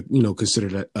 I would have,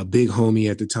 considered a big homie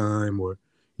at the time, or,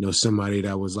 somebody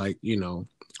that was like,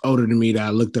 older than me that I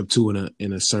looked up to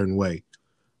in a certain way.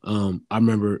 I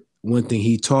remember one thing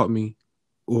he taught me,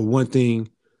 or one thing,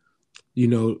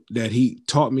 that he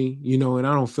taught me, and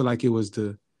I don't feel like it was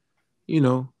you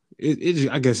know,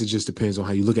 I guess it just depends on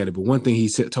how you look at it. But one thing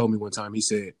told me one time, he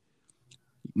said,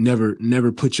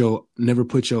 never put your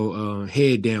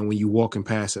head down when you walking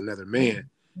past another man.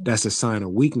 That's a sign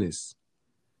of weakness.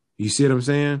 You see what I'm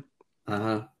saying?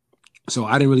 Uh-huh. So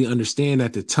I didn't really understand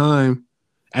at the time.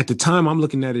 At the time, I'm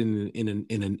looking at it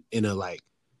in a like,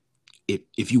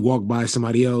 if you walk by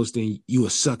somebody else, then you a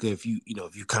sucker. If you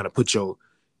kind of put your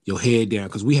head down,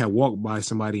 because we had walked by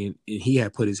somebody and he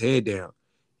had put his head down,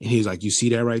 and he was like, "You see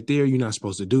that right there? You're not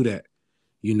supposed to do that."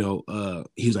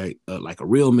 He's like a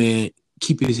real man,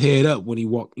 keep his head up when he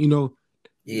walk.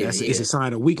 Yeah, It's yeah. a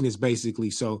sign of weakness,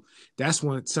 basically. So that's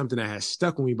something that has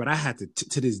stuck with me. But I had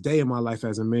to this day in my life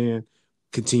as a man,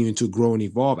 continuing to grow and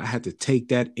evolve, I had to take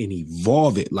that and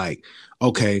evolve it. Like,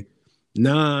 okay,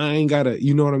 Nah, I ain't gotta,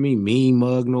 you know what I mean? Mean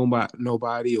mug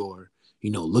nobody, or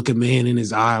look a man in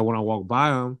his eye when I walk by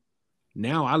him.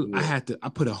 Now I Yeah, had to I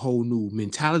put a whole new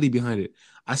mentality behind it.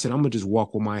 I said I'm gonna just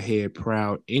walk with my head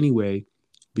proud anyway,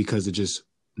 because of just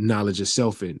knowledge of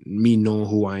self and me knowing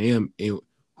who I am and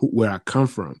where I come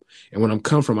from. And when I'm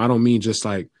come from, I don't mean just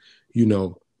like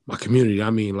my community. I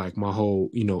mean like my whole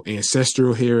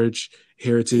ancestral yeah,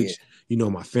 heritage.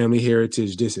 My family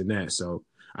heritage, this and that. So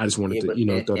I just wanted yeah. to But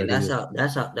throw and that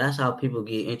in that's how people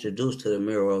get introduced to the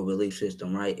mirror belief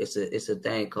system, right? It's a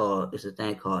thing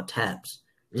called TAPS,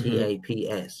 there.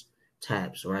 TAPS,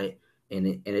 TAPS, right?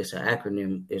 And it's an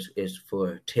acronym. It's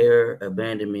for terror,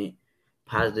 abandonment,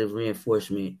 positive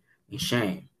reinforcement, and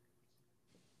shame.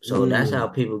 So that's how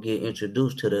Mm, people get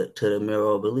introduced to the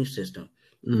mirror belief system.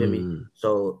 Feel me? mm,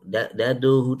 So that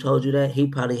dude who told you that, he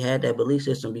probably had that belief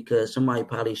system because somebody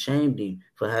probably shamed him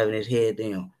for having his head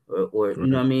down, or you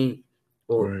know right, what I mean,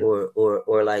 right.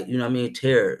 or like you know what I mean,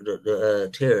 terror, the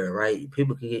terror, right?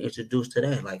 People can get introduced to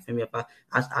that. Like, feel me? If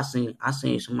I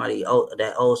seen somebody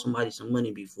that owed somebody some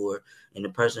money before, and the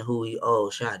person who he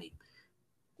owed shot him.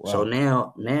 So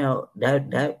Wow. now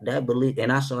that belief,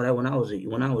 and I saw that when I was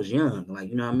young, like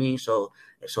you know what I mean. So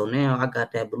now I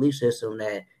got that belief system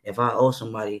that if I owe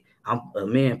somebody, I'm a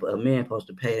man supposed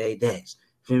to pay their debts.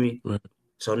 Feel me? Right.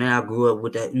 So now I grew up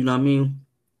with that. You know what I mean?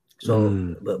 So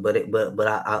Mm, but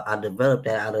I developed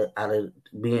that out of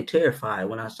being terrified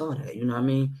when I saw that. You know what I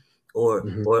mean? Or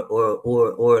hmm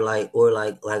or like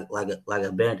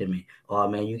abandonment. Oh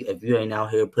man, if you ain't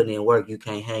out here putting in work, you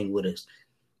can't hang with us.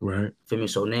 right. For me,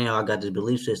 so now I got this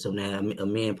belief system that a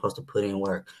man supposed to put in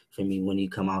work for me when he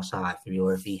come outside for me,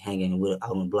 or if he hanging with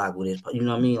out on the block with his, you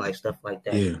know what I mean, like stuff like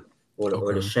that, Yeah. or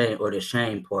Okay. the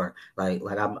shame part, like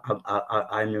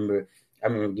I remember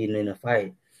getting in a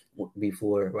fight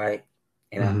before, right,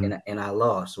 and I hmm and I, and I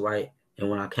lost, right, and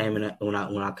when I came in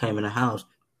the house,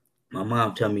 my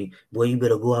mom tell me, boy, you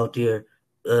better go out there.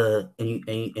 And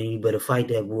you better fight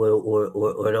that boy,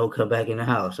 or don't come back in the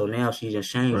house. So now she just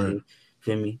shames Right. me,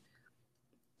 feel me,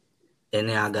 and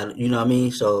then I got, you know what I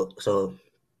mean. So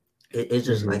it's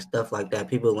just hmm like stuff like that.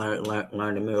 People learn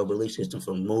the mirror belief system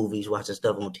from movies, watching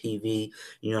stuff on TV.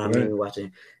 You know what I Right. mean,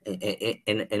 watching and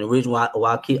the reason why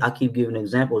I keep giving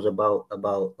examples about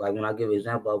like when I give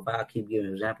examples of why I keep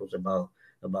giving examples about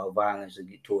violence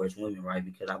towards women, right?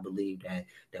 Because I believe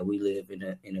that we live in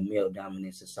a male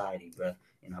dominant society, bro,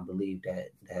 and I believe that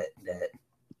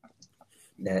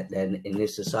in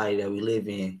this society that we live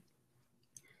in,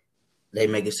 they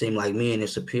make it seem like men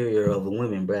is superior over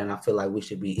women, bro. And I feel like we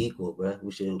should be equal, bro.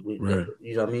 Right.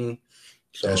 You know what I mean?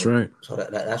 That's So, right. so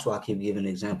that's why I keep giving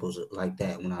examples like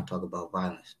that when I talk about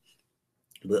violence.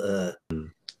 But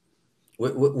Mm.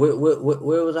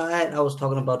 where was I at? I was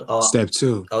talking about Step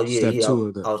two. oh yeah, Step yeah. two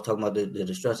of the. I was talking about the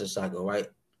destruction cycle, right?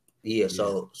 Yeah.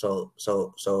 Yeah. So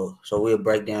we'll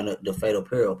break down the fatal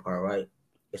peril part, right?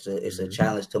 It's a hmm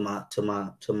challenge to my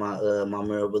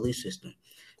moral belief system.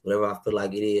 Whatever I feel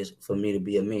like it is for me to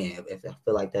be a man. If I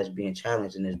feel like that's being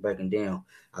challenged and it's breaking down,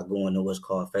 I go into what's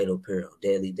called fatal peril,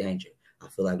 deadly danger. I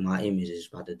feel like my image is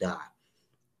about to die,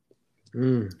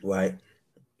 Mm. right?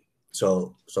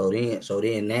 So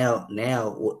then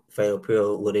now what fatal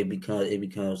peril, what it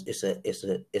becomes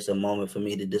it's a moment for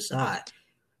me to decide.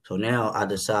 So now I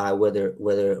decide whether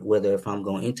if I'm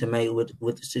going to intimate with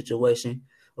the situation,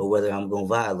 or whether I'm going to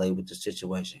violate with the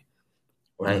situation,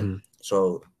 right? hmm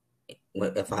So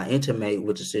if I intimate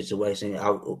with the situation,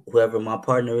 whoever my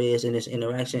partner is in this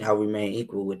interaction, I'll remain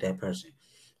equal with that person,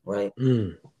 right?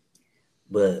 Mm.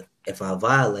 But if I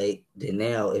violate, then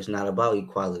now it's not about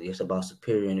equality; it's about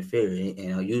superior and inferior.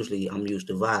 And usually, I'm used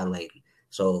to violating,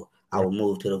 so I Right. will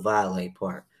move to the violate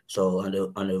part. So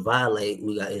under violate,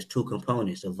 we got it's two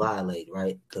components of violate,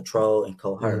 right? Control and hmm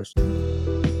coerce.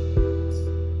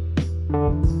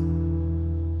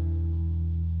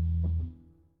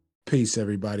 Peace,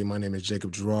 everybody. My name is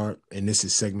Jacob Gerard, and this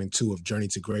is segment 2 of Journey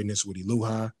to Greatness with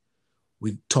Eluha.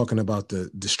 We're talking about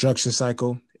the destruction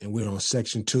cycle, and we're on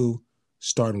section 2,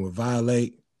 starting with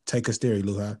violate. Take us there,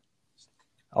 Eluha.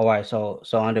 All right, so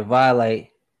under violate,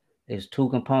 there's two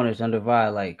components under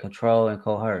violate: control and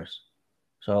coerce.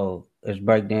 So let's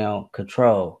break down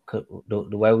control.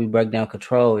 The way we break down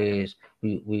control is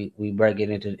we break it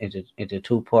into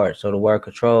two parts. So the word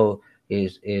control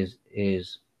is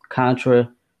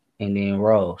contra and then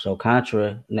role. So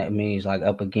contra, that means like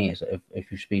up against.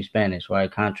 If you speak Spanish,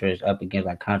 right? Contra is up against,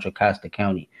 like Contra Costa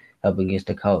County, up against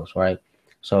the coast, right?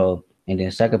 So and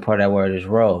then second part of that word is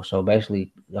role. So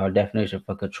basically, our definition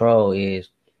for control is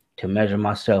to measure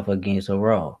myself against a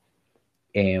role.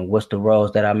 And what's the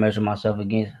roles that I measure myself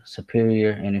against?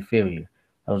 Superior and inferior.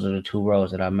 Those are the two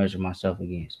roles that I measure myself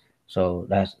against. So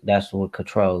that's what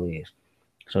control is.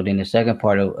 So then the second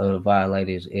part of violate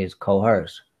is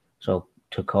coerce. So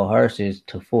to coerce is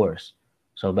to force.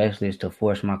 So basically, it's to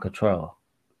force my control.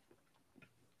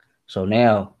 So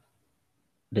now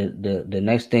the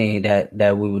next thing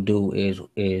that we would do is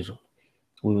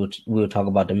we will talk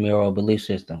about the mirror belief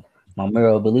system. My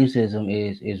mirror belief system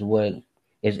is what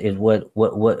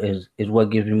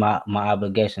gives me my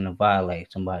obligation to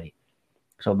violate somebody.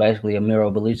 So basically, a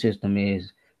mirror belief system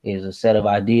is a set of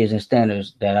ideas and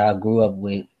standards that I grew up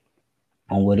with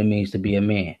on what it means to be a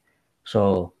man.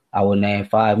 So I will name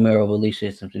 5 mirror belief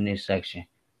systems in this section.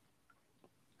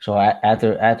 So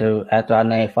after I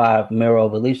name 5 mirror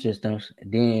belief systems,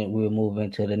 then we'll move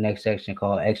into the next section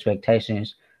called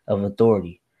expectations of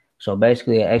authority. So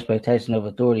basically, an expectation of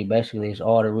authority basically is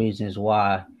all the reasons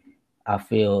why I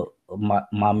feel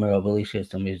my mirror belief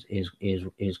system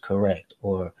is correct,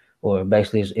 or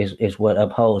basically is what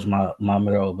upholds my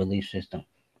mirror belief system.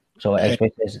 So Hey,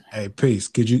 expectation hey, peace.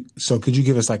 Could you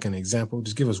give us like an example?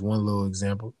 Just give us one little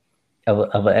example.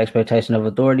 of an expectation of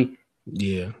authority.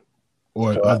 Yeah.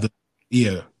 Or So of the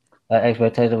yeah. an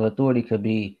expectation of authority could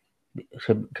be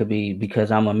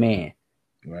because I'm a man,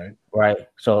 Right. right?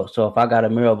 So if I got a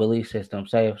mirror belief system,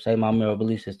 say my mirror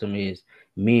belief system is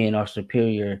men are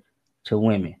superior to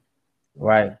women,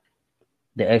 right?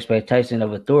 The expectation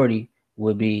of authority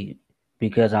would be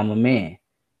because I'm a man.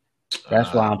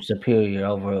 That's why I'm superior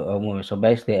over a woman. So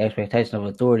basically, the expectation of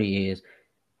authority is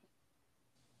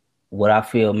what I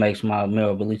feel makes my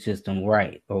mirror belief system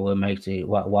right, or what makes it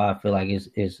why I feel like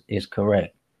it's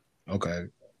correct. Okay.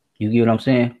 You get what I'm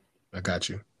saying? I got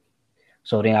you.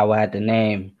 So then I would have to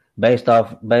name based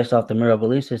off the mirror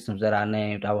belief systems that I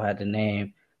named. I would have to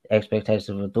name the expectations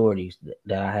of authorities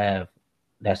that I have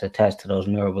that's attached to those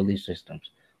mirror belief systems.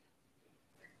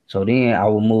 So then I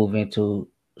will move into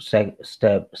step.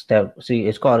 See,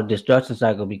 it's called a destruction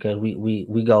cycle because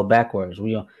we go backwards.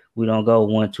 We don't go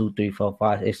 1, 2, 3, 4,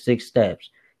 5. It's 6 steps.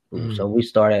 Mm. So we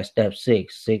start at step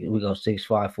six. We go 6,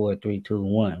 5, 4, 3, 2,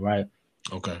 1. Right.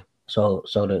 Okay. So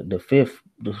the fifth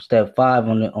the step 5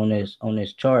 on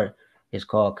this chart is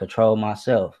called control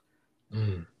myself.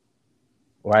 Mm.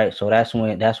 Right. So that's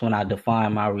when I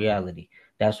define my reality.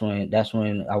 That's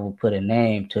when I will put a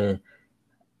name to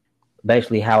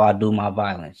basically how I do my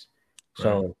violence.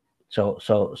 Right.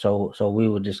 So we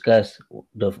would discuss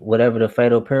the whatever the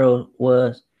fatal peril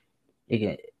was. It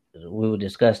can, we would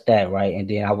discuss that, right, and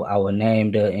then I would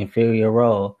name the inferior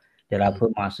role that I Mm.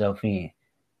 put myself in,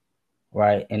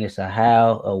 right, and it's a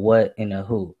how, a what, and a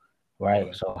who, right.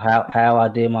 Right. So how I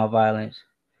did my violence,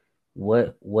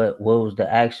 what was the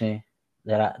action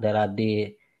that I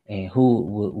did, and who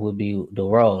would be the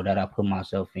role that I put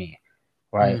myself in,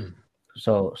 right. Mm.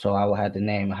 So I would have to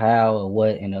name how, a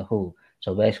what, and a who.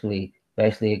 So basically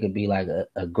it could be like a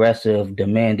aggressive,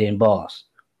 demanding boss,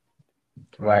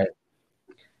 Right. right?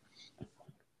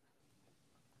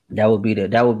 That would be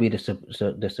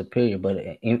the superior, but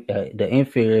the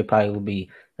inferior probably would be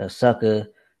a sucker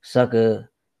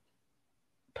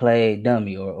play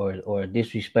dummy or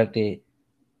disrespected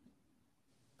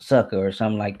sucker or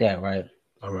something like that, right?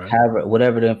 All right. However,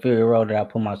 whatever the inferior role that I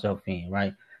put myself in,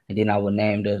 right? And then I would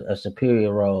name a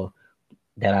superior role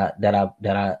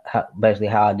basically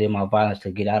how I did my violence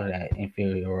to get out of that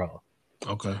inferior role,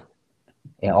 Okay.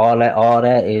 and all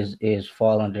that is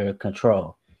fall under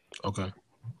control, Okay.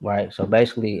 right? So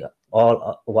basically,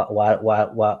 all why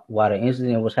the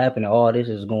incident was happening, all this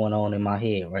is going on in my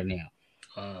head right now.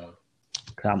 Uh,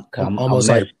 'I'm almost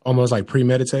like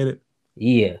premeditated.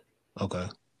 yeah, Okay.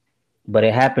 but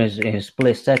it happens in a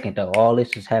split second though. All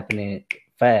this is happening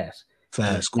fast, in a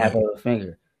Fast, snap quick. of a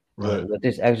finger. What Right. what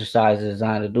this exercise is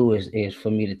designed to do is for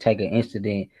me to take an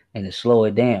incident and to slow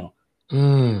it down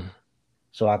Mm.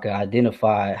 so I can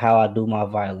identify how I do my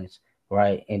violence,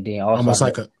 right? And then also,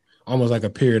 Almost like a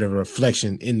period of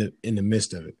reflection in the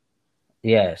midst of it.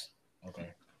 yes. Okay.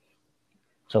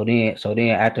 So then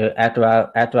after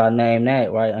I name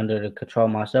that right under the control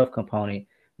myself component,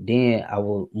 then I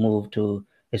will move to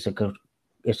it's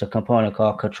a component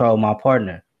called control my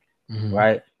partner, Mm-hmm.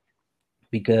 right?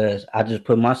 Because I just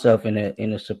put myself in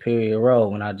a superior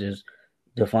role when I just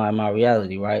define my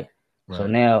reality, right? So Right.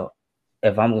 now,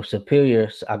 if I'm a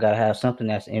superior, I gotta have something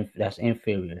that's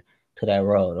inferior to that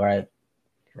role, right?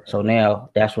 Right. So now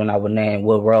that's when I would name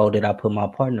what role did I put my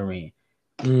partner in.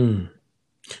 Mm.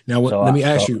 Now, So let I, me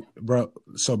ask so you, bro.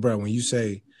 So, bro, when you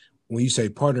say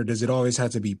partner, does it always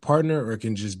have to be partner, or it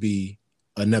can just be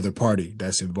another party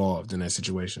that's involved in that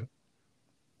situation?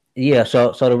 yeah,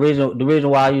 so the reason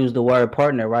why I use the word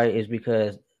partner, right, is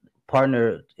because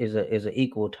partner is a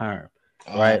equal term,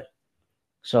 Uh, right?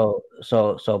 So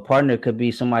partner could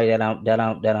be somebody that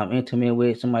I'm intimate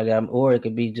with, somebody or it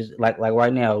could be just like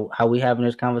right now, how we having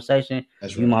this conversation.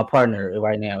 That's You right. my partner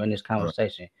right now in this All right.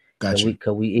 conversation. Cause Got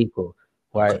you. we equal,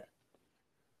 Okay. right?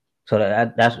 So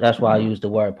that's why I use the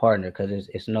word partner, because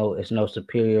it's no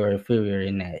superior or inferior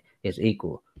in that. It's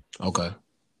equal. Okay.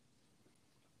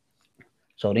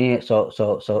 So then,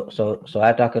 so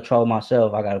after I control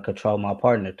myself, I gotta control my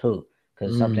partner too,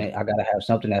 because something I Mm. gotta have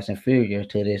something that's inferior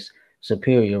to this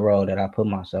superior role that I put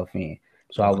myself in.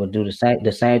 So I Okay. would do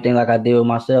the same thing like I did with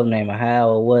myself, name a how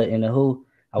or what and the who.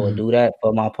 I would Mm. do that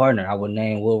for my partner. I would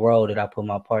name what role that I put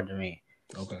my partner in,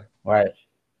 Okay. right?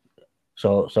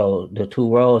 So the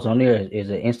two roles on there is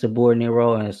an insubordinate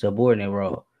role and a subordinate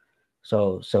role.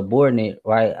 So subordinate,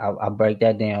 right? I break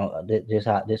that down. This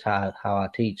how I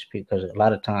teach, because a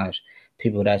lot of times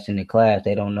people that's in the class,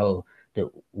 they don't know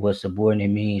what subordinate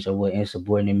means or what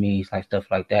insubordinate means, like stuff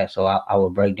like that. So I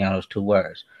will break down those two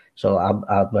words. So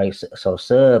I break, so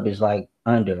sub is like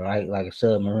under, right? Like a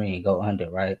submarine, go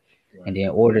under, right? And Right. then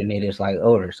ordinate is like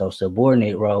order. So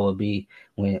subordinate role would be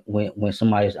when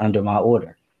somebody's under my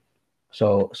order.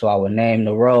 So I would name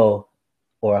the role,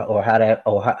 or how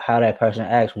that person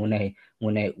acts when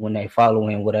they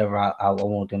following whatever I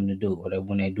want them to do, or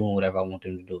when they're doing whatever I want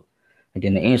them to do. And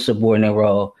then the insubordinate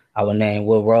role, I would name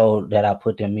what role that I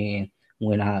put them in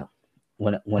when I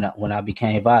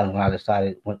became violent,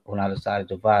 when I decided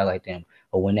to violate them,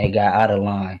 or when they got out of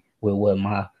line with what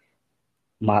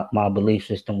my belief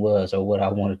system was, or what I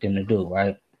wanted them to do,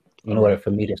 right? In All order right.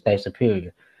 for me to stay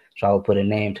superior. So I would put a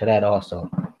name to that also.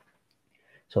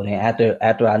 So then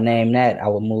after I name that, I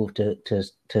will move to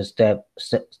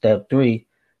step three.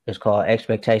 It's called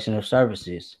expectation of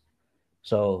services.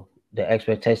 So the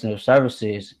expectation of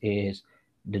services is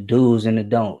the do's and the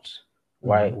don'ts,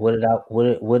 right? Mm-hmm.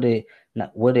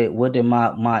 What did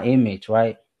my image,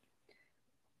 right,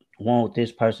 want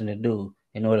this person to do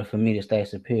in order for me to stay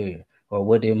superior? Or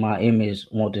what did my image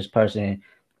want this person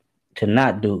to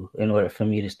not do in order for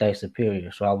me to stay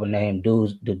superior? So I would name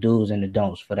the do's and the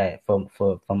don'ts for that, for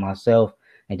myself,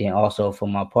 and then also for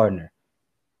my partner,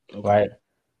 Okay. right?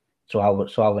 So I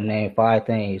would name five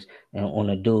things and on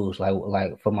the do's,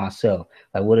 like for myself,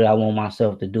 like what did I want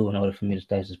myself to do in order for me to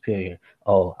stay superior?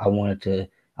 Oh, I wanted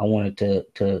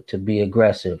to be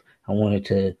aggressive. I wanted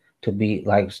to be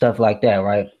like stuff like that,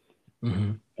 right?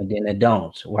 Mm-hmm. And then the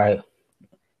don'ts, right?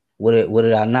 What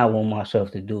did I not want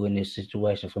myself to do in this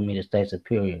situation for me to stay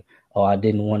superior? Or I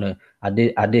didn't want to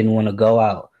go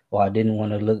out, or I didn't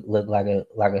want to look like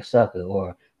a sucker,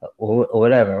 or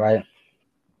whatever, right?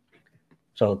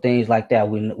 So things like that,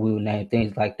 we would name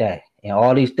things like that, and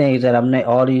all these things that I'm naming,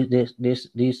 all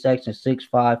these sections 6,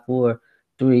 5, 4,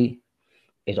 3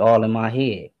 is all in my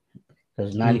head,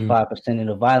 because Mm-hmm. 95% of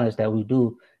the violence that we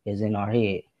do is in our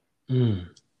head, Mm-hmm.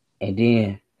 and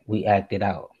then we act it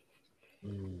out.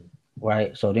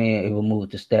 Right? So then it will move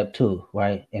to step two,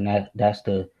 right? And that's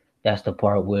the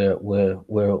part where we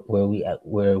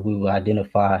will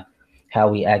identify how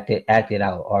we acted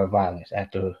out our violence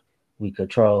after we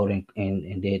controlled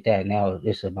and did that. Now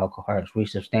this is about coerce,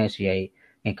 resubstantiate,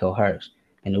 and coerce.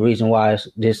 And the reason why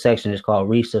this section is called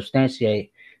resubstantiate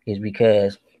is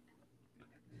because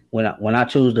when I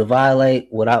choose to violate,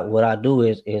 what I do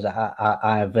is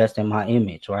I invest in my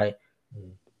image, right?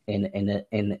 And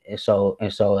so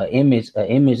an image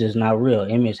is not real.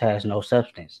 Image has no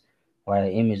substance, right?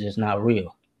 An image is not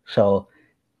real. So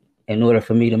in order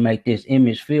for me to make this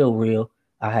image feel real,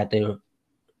 I had to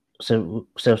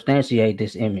substantiate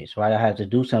this image, right? I had to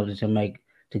do something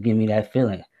to give me that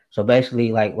feeling. So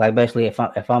basically, basically, if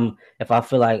I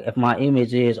feel like, if my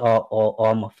image is, or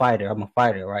I'm a fighter,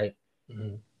 right?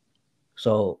 Mm-hmm.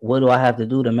 So what do I have to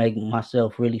do to make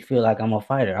myself really feel like I'm a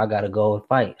fighter? I gotta go and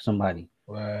fight somebody,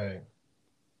 Right.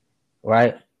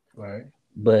 right? Right.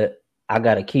 But I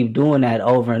got to keep doing that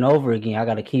over and over again. I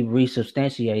got to keep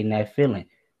resubstantiating that feeling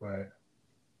Right.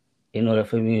 in order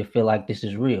for me to feel like this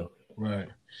is real. Right.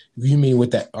 You mean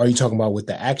with that? Are you talking about with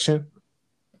the action?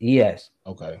 Yes.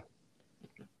 Okay.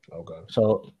 Okay.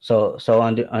 So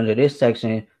under this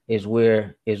section is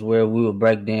where we will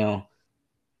break down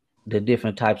the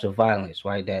different types of violence,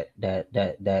 right?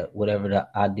 That whatever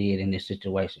that I did in this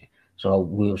situation. So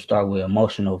we'll start with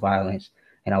emotional violence,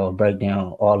 and I will break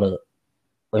down all the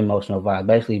emotional violence,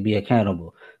 basically be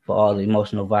accountable for all the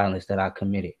emotional violence that I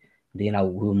committed. Then I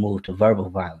will move to verbal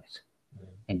violence,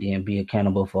 and then be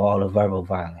accountable for all the verbal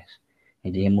violence,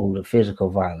 and then move to physical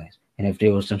violence. And if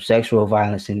there was some sexual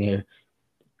violence in there,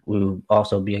 we will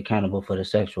also be accountable for the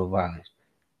sexual violence.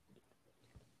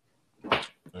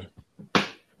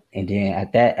 And then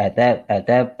at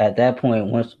that point,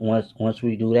 once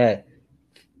we do that,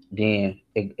 then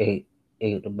the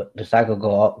cycle it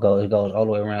goes all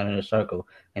the way around in a circle,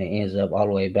 and it ends up all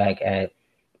the way back at,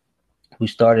 we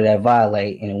started at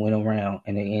violate and it went around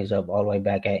and it ends up all the way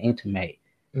back at intimate,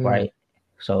 right?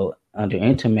 So under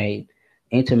intimate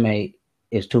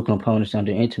is two components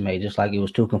under intimate, just like it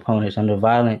was two components under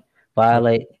violate,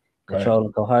 control,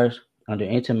 and coerce. Under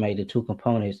intimate, the two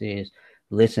components is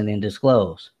listen and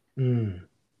disclose.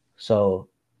 So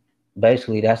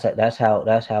basically, that's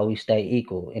how we stay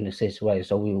equal in the situation.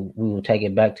 So we will take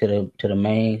it back to the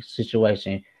main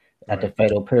situation at the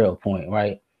fatal peril point,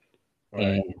 right?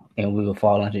 And we will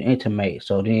fall under intimate.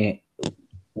 So then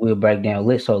we'll break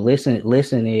down. So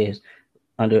listen is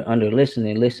under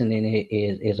listening. Listening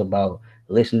is about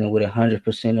listening with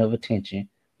 100% of attention,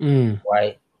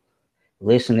 right?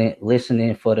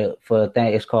 Listening for the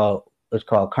thing. It's called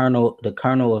the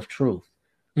kernel of truth.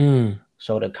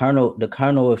 So the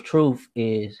kernel of truth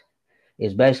is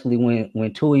basically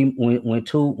when two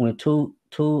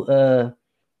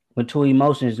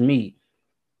emotions meet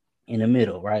in the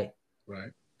middle, right?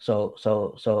 Right. So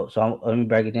let me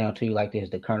break it down to you like this.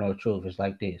 The kernel of truth is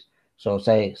like this. So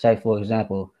say for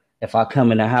example, if I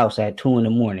come in the house at 2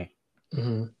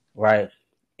 a.m, right,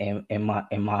 and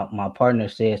my partner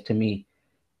says to me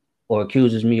or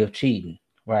accuses me of cheating,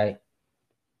 right?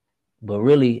 But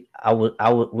really, I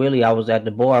was at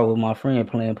the bar with my friend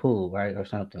playing pool, right, or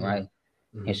something, right?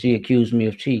 And she accused me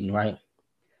of cheating, right?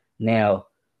 Now,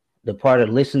 the part of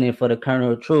listening for the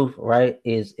kernel of truth, right,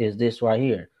 is this right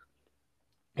here.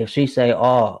 If she say, you've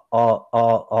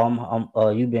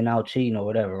been out cheating or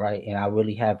whatever, right, and I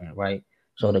really haven't, right?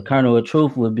 So the kernel of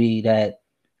truth would be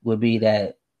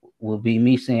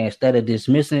me saying, instead of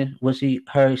dismissing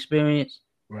her experience,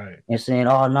 right, and saying,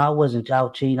 "Oh no, I wasn't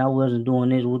out cheating, I wasn't doing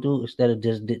this," instead of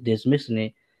just dismissing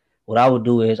it, what I would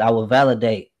do is I would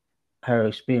validate her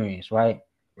experience, right?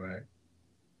 Right.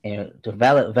 And to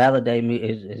validate me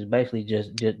is basically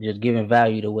just giving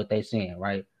value to what they're saying,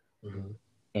 right?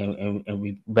 And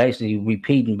we basically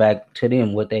repeating back to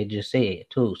them what they just said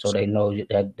too, so they know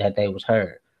that they was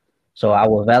heard. So I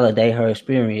will validate her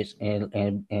experience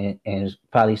and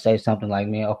probably say something like,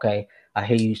 "Man, okay, I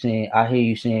hear you saying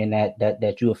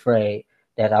that you're afraid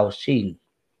that I was cheating,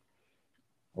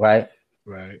 right?"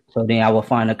 Right. So then I will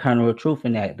find the kernel of truth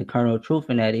in that. The kernel of truth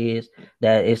in that is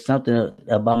that it's something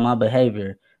about my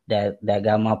behavior that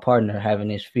got my partner having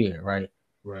this fear, right?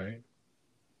 Right.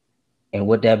 And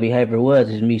what that behavior was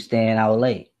is me staying out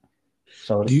late.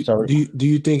 So do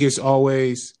you think it's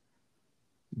always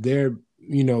their,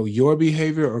 your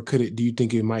behavior, or do you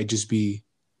think it might just be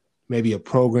maybe a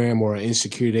program or an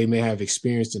insecurity they may have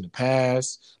experienced in the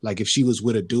past? Like if she was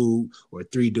with a dude or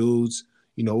 3 dudes,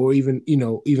 or even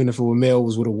if a male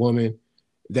was with a woman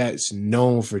that's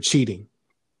known for cheating.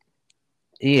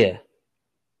 Yeah.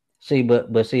 See,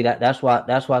 but see that's why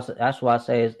I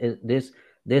say this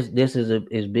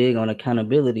is big on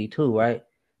accountability too, right?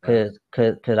 Because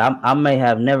I may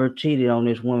have never cheated on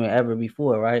this woman ever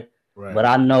before, right? But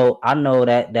I know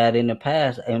that in the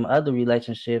past in other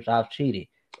relationships I've cheated.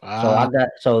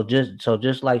 So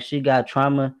just like she got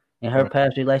trauma in her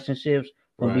past relationships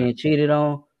from being cheated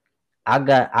on, I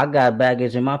got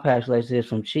baggage in my past relationships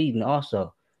from cheating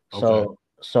also. So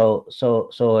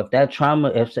if that trauma,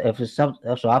 if it's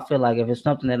something, so I feel like if it's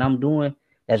something that I'm doing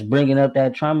that's bringing up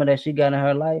that trauma that she got in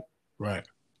her life, right,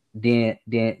 then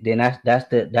that's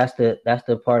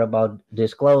the part about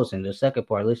disclosing. The second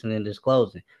part, listening and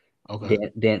disclosing. Okay.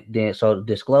 Then so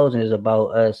disclosing is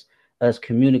about us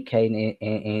communicating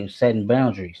and setting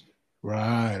boundaries.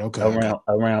 Right. Okay.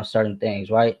 Around certain things,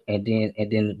 right? And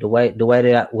then the way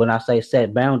that when I say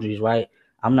set boundaries, right,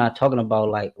 I'm not talking about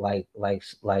like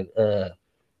a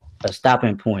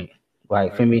stopping point,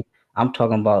 right? For me, I'm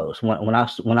talking about when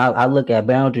I look at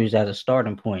boundaries as a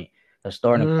starting point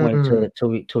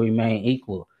to remain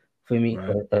equal. For me,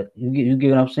 Right. you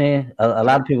get what I'm saying? A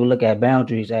lot of people look at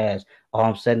boundaries as, oh,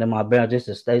 I'm setting my boundaries.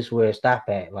 This is where it stop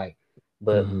at, like.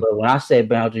 But when I say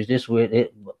boundaries,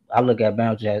 I look at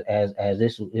boundaries as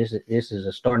this is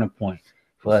a starting point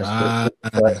for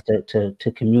us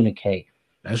to communicate.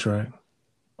 That's right.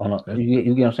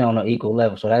 You get what I'm saying, on an equal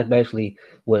level. So that's basically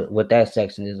what that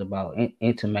section is about,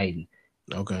 intimating.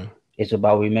 Okay. It's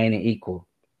about remaining equal.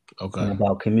 Okay. And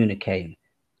about communicating.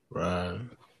 Right.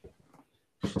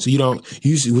 So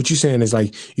what you're saying is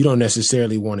like you don't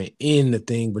necessarily want to end the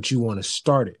thing, but you want to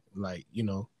start it, like,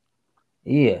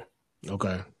 Yeah.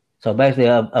 Okay. So basically,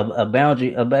 a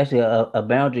boundary, a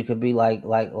boundary could be like for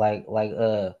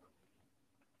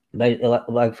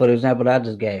the example that I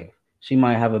just gave. She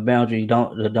might have a boundary,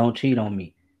 don't cheat on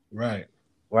me. Right.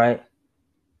 Right.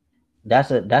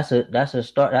 that's a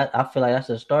start. I feel like that's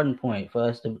a starting point for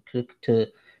us to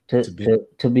build.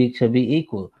 to be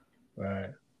equal. Right.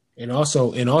 And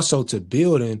also to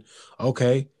build in,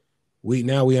 okay,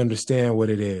 we understand what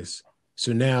it is.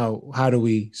 So now how do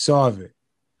we solve it?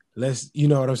 You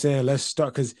know what I'm saying? Let's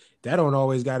start, because that don't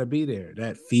always got to be there.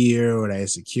 That fear or that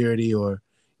insecurity or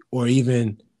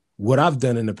even what I've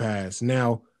done in the past.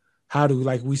 Now, how do,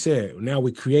 like we said, now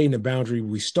we're creating a boundary,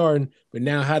 we starting, but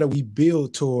now how do we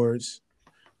build towards,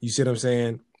 you see what I'm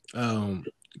saying?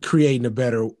 Creating a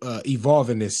better,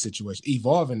 evolving this situation,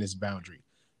 evolving this boundary.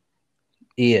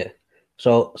 Yeah.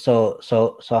 So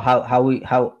how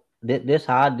this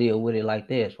how I deal with it like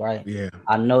this, right? Yeah.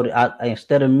 I know that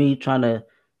instead of me trying to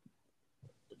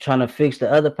fix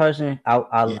the other person, Yeah.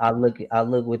 I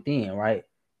look within, right?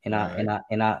 Right.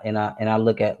 And I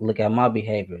look at my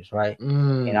behaviors, right?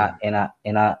 Mm.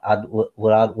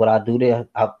 What I do there,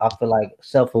 I feel like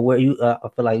self aware. I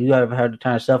feel like you ever heard the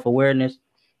term self awareness?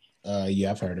 Yeah,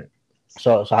 I've heard it.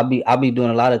 So I be doing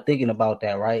a lot of thinking about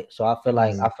that, right? So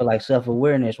Mm. I feel like self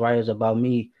awareness, right, is about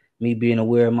me being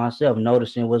aware of myself,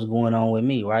 noticing what's going on with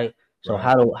me, right? So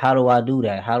Right. how do I do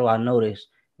that? How do I notice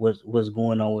what's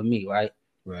going on with me, right?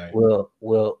 Right.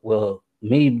 Well,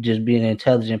 me just being an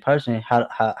intelligent person, how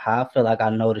I feel like I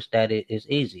noticed that it's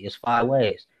easy. It's 5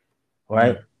 ways,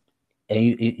 right? Mm.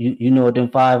 And you know what them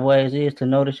 5 ways is to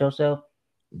notice yourself?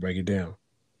 Break it down.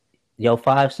 Your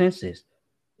five senses.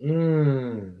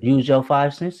 Mm. Use your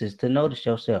five senses to notice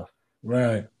yourself.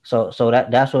 Right. So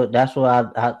that's what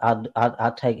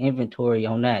I take inventory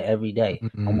on that every day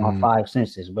on my Mm. five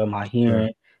senses, but my Yeah.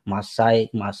 hearing, my sight,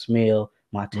 my smell,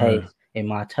 my Right. taste, and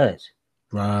my touch.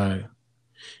 Right.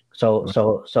 Right.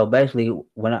 So basically,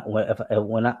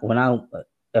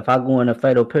 if I go in a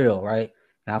fatal peril, right,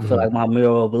 and I feel Mm. like my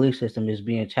moral belief system is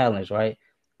being challenged, right,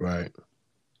 Right.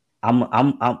 I'm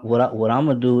what I'm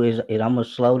gonna do is I'm gonna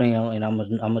slow down and I'm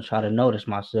gonna try to notice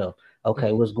myself.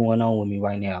 Okay, Mm. what's going on with me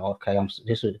right now? Okay,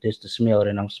 this the smell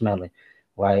that I'm smelling,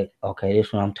 right? Okay,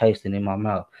 this one I'm tasting in my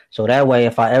mouth. So that way,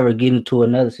 if I ever get into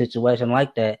another situation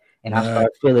like that and I Right.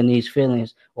 start feeling these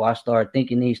feelings or I start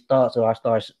thinking these thoughts or I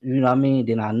start, you know what I mean?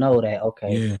 Then I know that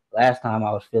okay, Yeah. last time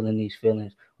I was feeling these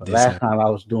feelings or This last happened. time I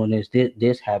was doing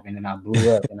this happened and I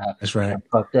blew up That's and I right.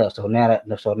 fucked up. So now that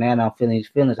I'm feeling these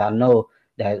feelings, I know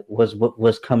that was what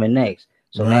was coming next.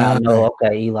 So now I know, Right.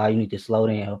 okay, Eli, you need to slow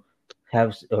down.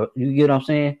 You get what I'm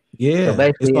saying? So Yeah. It's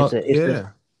basically, all, it's a yeah.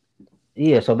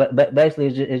 yeah. So basically,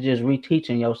 it's just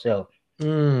reteaching yourself.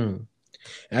 Mm.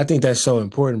 I think that's so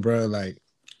important, bro. Like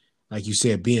you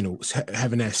said,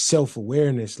 having that self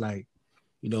awareness, like,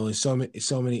 in so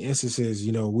many instances,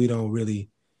 we don't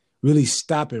really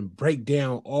stop and break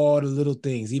down all the little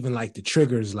things, even like the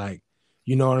triggers, like,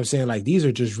 you know what I'm saying? Like, these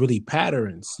are just really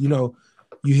patterns.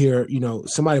 You hear,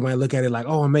 somebody might look at it like,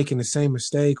 oh, I'm making the same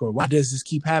mistake, or why does this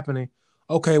keep happening?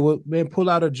 Okay, well, man, pull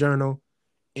out a journal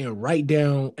and write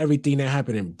down everything that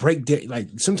happened and break down. Like,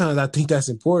 sometimes I think that's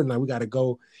important. Like, we got to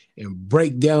go and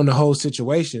break down the whole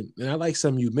situation. And I like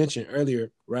something you mentioned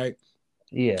earlier, right?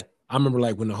 Yeah, I remember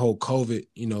like when the whole COVID,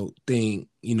 thing,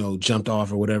 jumped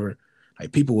off or whatever,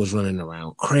 like people was running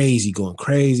around crazy, going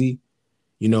crazy,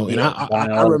 and yeah. Buying I all the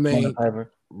toilet remain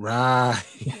paper. right,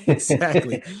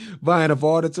 exactly, buying up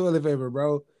all the toilet paper,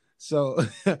 bro. So it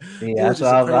Yeah, was that's why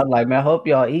just a I crazy, was like, man, I hope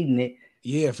y'all eating it.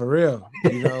 yeah, for real,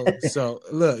 So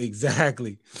look,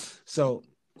 exactly. So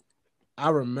I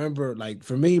remember, like,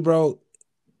 for me, bro,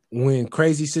 when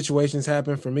crazy situations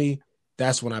happen for me,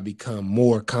 that's when I become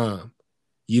more calm.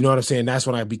 You know what I'm saying? That's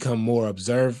when I become more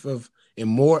observative and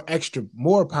more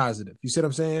positive. You see what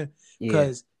I'm saying? Yeah,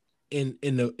 Because in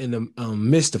the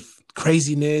midst of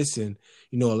craziness and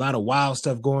a lot of wild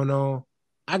stuff going on,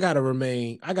 I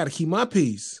gotta keep my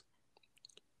peace.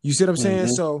 You see what I'm saying?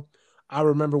 hmm So I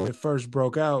remember when it first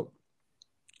broke out,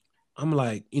 I'm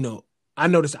like, I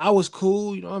noticed I was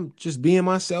cool. I'm just being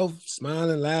myself,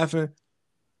 smiling, laughing,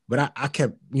 but I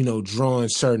kept, drawing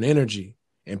certain energy.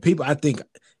 And I think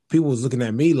people was looking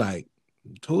at me like,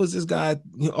 who is this guy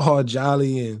all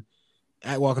jolly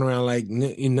and walking around like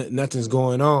nothing's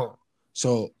going on?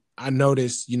 So I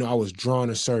noticed, I was drawing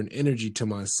a certain energy to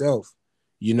myself,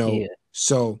 yeah,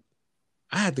 so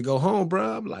I had to go home,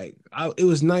 bro. I'm like, it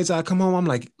was nice. I come home, I'm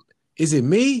like, is it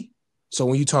me? So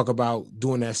when you talk about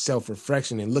doing that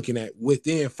self-reflection and looking at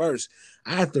within first,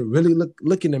 I had to really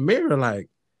look in the mirror like,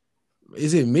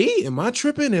 is it me? Am I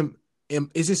tripping?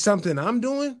 Is it something I'm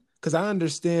doing? Because I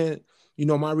understand,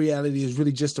 my reality is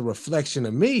really just a reflection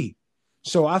of me.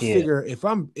 So I yeah, figure if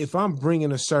I'm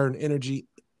bringing a certain energy,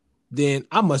 then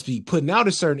I must be putting out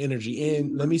a certain energy.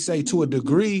 And let me say, to a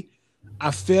degree,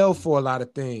 I fell for a lot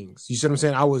of things. You see what I'm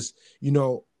saying? I was,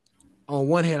 on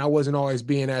one hand, I wasn't always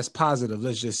being as positive.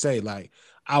 Let's just say, like,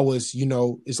 I was,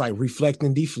 it's like reflect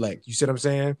and deflect. You see what I'm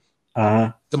saying?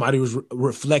 Uh-huh. Somebody was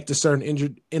reflect a certain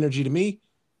energy to me.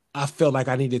 I felt like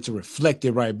I needed to reflect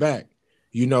it right back,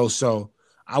 So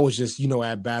I was just,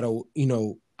 at battle,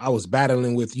 I was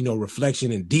battling with,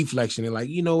 reflection and deflection, and like,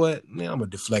 you know what, man, I'm gonna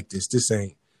deflect this. This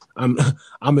ain't. I'm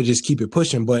I'm gonna just keep it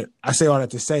pushing. But I say all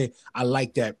that to say, I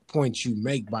like that point you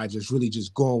make by just really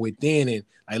just going within and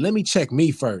like, let me check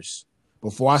me first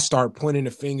before I start pointing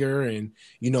the finger and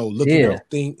Yeah.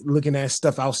 looking at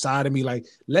stuff outside of me. Like,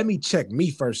 let me check me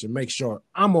first and make sure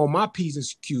I'm on my P's and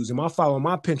Q's. Am I following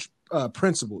my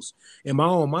principles? Am I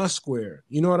on my square?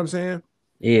 You know what I'm saying?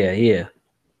 Yeah, yeah.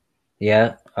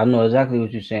 Yeah, I know exactly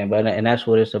what you're saying, but and that's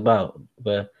what it's about.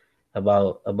 But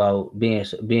about being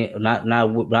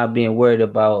not being worried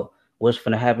about what's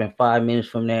going to happen 5 minutes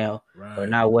from now, or Right.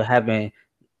 not what happened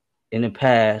in the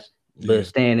past, Yeah. but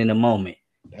staying in the moment.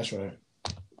 That's right.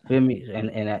 Feel me?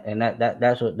 And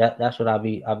that's what I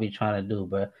be trying to do,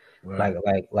 but Right.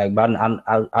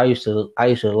 but I used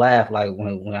to laugh like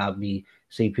when I be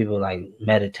see people like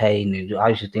meditating and I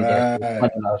used to think that's so funny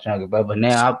Right. when I was younger, but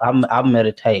now I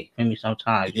meditate. Feel me?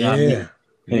 Sometimes, you know what I mean? Yeah.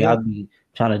 Feel me? Yeah. I be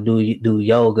trying to do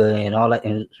yoga and all that,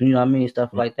 and you know what I mean,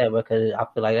 stuff like that, because I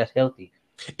feel like that's healthy.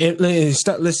 And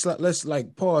let's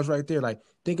like pause right there. Like,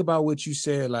 think about what you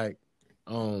said, like,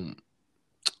 um,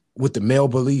 with the male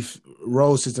belief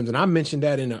role systems. And I mentioned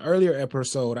that in an earlier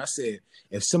episode. I said,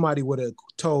 if somebody would have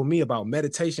told me about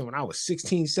meditation when I was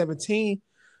 16, 17,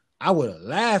 I would have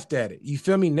laughed at it. You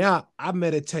feel me? Now I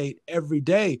meditate every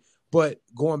day, but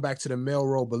going back to the male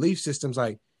role belief systems,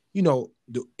 like, in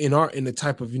the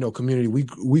type of, community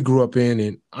we grew up in,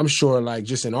 and I'm sure like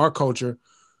just in our culture,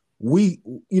 we,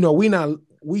 we're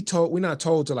not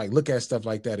told to like look at stuff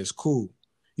like that as cool.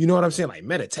 You know what I'm saying? Like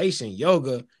meditation,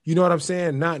 yoga, you know what I'm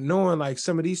saying? Not knowing like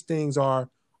some of these things are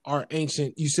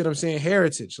ancient, you see what I'm saying,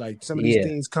 heritage. Like some of these Yeah,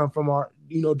 things come from our,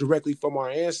 directly from our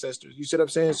ancestors. You see what I'm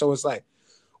saying? So it's like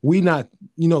we not,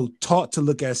 taught to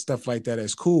look at stuff like that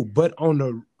as cool. But on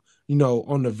the,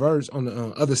 on the verse, on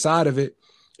the other side of it,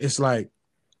 it's like,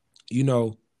 you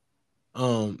know,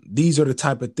 these are the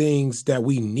type of things that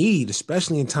we need,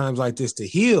 especially in times like this, to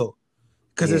heal.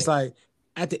 Because yeah, it's like,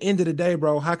 at the end of the day,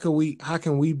 bro, how can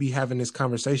we be having this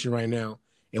conversation right now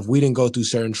if we didn't go through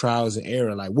certain trials and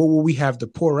error? Like, what will we have to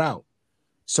pour out?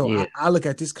 So yeah, I look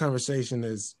at this conversation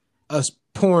as us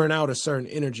pouring out a certain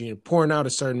energy and pouring out a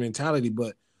certain mentality,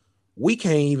 but we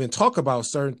can't even talk about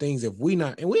certain things if we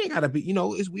not, and we ain't gotta be,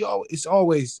 it's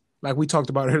always like we talked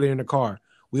about earlier in the car.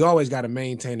 We always got to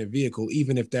maintain a vehicle,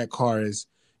 even if that car is,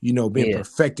 being yeah,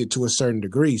 perfected to a certain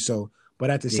degree. So, but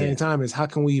at the yeah. same time, is how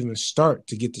can we even start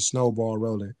to get the snowball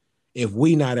rolling if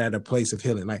we not at a place of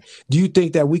healing? Like, do you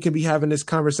think that we can be having this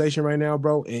conversation right now,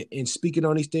 bro, and speaking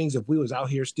on these things if we was out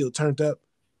here still turned up,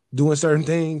 doing certain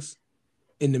things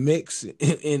in the mix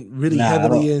and really Nah, I don't.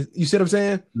 heavily in, you see what I'm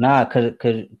saying? Nah, cause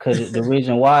the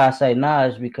reason why I say nah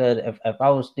is because if I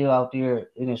was still out there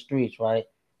in the streets, right,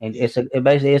 and Yeah.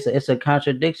 basically it's a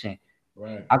contradiction.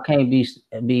 Right. I can't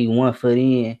be 1 foot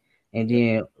in and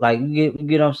then like you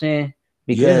get what I'm saying,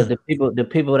 because Yeah. the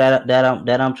people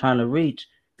that I'm trying to reach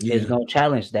is Yeah. gonna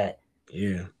challenge that.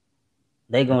 Yeah.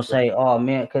 They gonna That's right. say, "Oh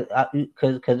man," cause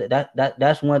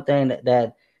that's one thing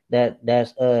that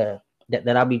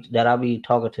I be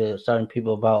talking to certain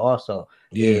people about also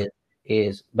Yeah.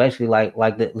 is basically like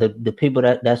the people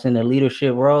that's in the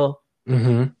leadership role,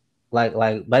 Mm-hmm. like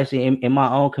basically in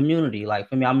my own community. Like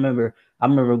for me, I remember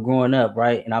growing up,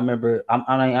 right, and I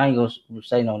ain't gonna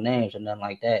say no names or nothing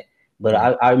like that, but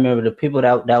Right. I remember the people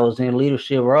that was in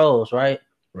leadership roles, right,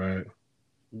 Right.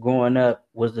 growing up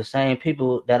was the same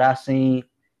people that I seen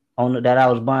that I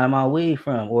was buying my weed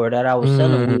from, or that I was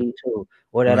selling Mm. weed to,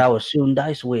 or that Right. I was shooting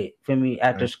dice with. For me,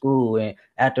 after Right. school and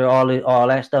after all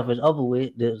that stuff is over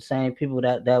with, the same people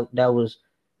that was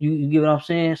you get what I'm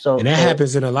saying? And So that so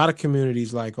happens in a lot of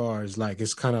communities like ours. Like,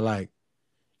 it's kind of like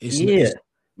it's yeah,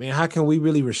 man, how can we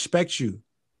really respect you?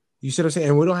 You see what I'm saying?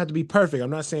 And we don't have to be perfect. I'm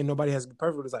not saying nobody has to be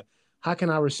perfect. But it's like, how can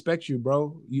I respect you,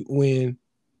 bro? When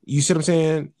you see what I'm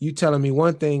saying? You telling me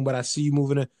one thing, but I see you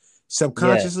moving it yeah.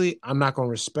 subconsciously. I'm not gonna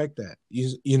respect that.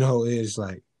 It's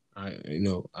like I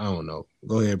don't know.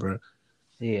 Go ahead, bro.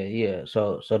 Yeah, yeah.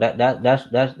 So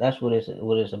that's what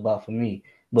it's about for me.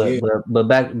 But Yeah. but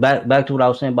back to what I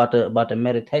was saying about the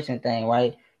meditation thing,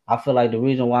 right? I feel like the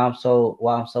reason why I'm so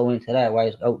into that,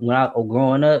 right? Is, when I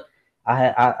growing up,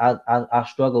 I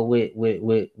struggled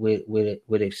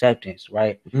with acceptance,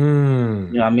 right? You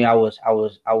Mm. know what I mean? I was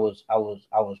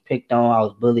picked on, I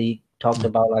was bullied, talked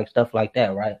about, like stuff like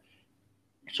that, right?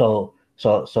 So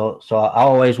So I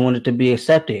always wanted to be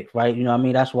accepted, right? You know what I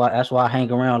mean? That's why I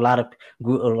hang around a lot of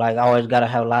like I always gotta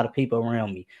have a lot of people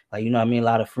around me, like, you know what I mean, a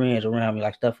lot of friends around me,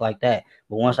 like stuff like that.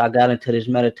 But once I got into this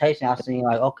meditation, I seen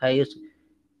like, okay,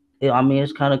 I mean,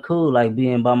 it's kind of cool, like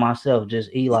being by myself, just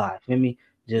Eli, feel me,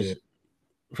 Yeah, just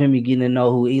feel me, getting to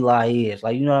know who Eli is,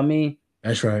 like, you know what I mean?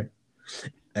 that's right.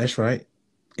 That's right.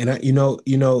 And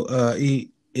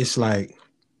it's like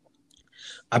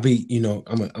I be,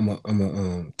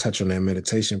 touch on that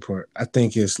meditation part. I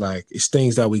think it's like it's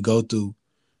things that we go through,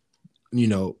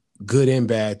 good and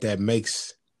bad, that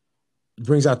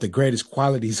brings out the greatest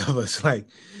qualities of us. Like,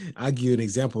 I give you an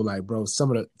example, like, bro, some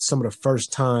of the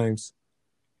first times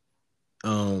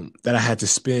that I had to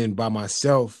spend by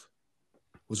myself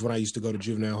was when I used to go to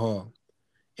juvenile hall.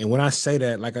 And when I say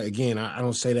that, like, again, I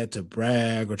don't say that to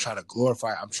brag or try to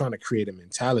glorify. I'm trying to create a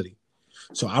mentality.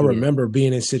 So I Yeah. remember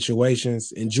being in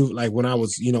situations like when I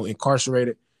was,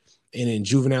 incarcerated and in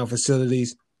juvenile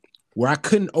facilities where I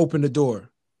couldn't open the door.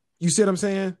 You see what I'm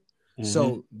saying? Mm-hmm.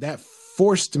 So that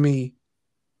forced me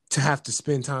to have to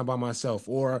spend time by myself,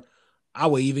 or I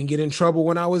would even get in trouble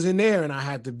when I was in there and I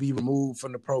had to be removed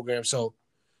from the program. So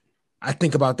I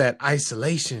think about that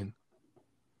isolation,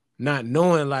 not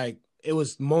knowing, like, it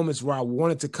was moments where I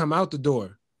wanted to come out the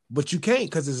door, but you can't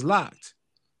because it's locked.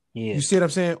 You Yeah. see what I'm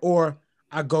saying? Or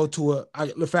I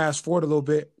fast forward a little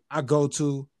bit, I go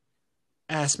to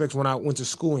aspects when I went to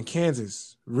school in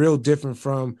Kansas, real different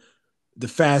from the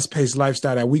fast-paced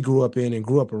lifestyle that we grew up in and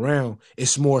grew up around.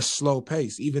 It's more slow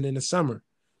pace, even in the summer.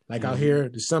 Like out Mm-hmm. here,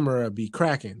 the summer be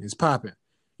cracking, it's popping,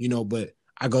 but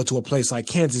I go to a place like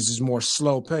Kansas, is more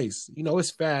slow pace.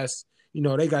 It's fast.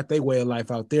 They got their way of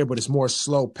life out there, but it's more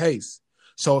slow pace.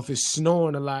 So if it's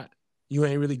snowing a lot, you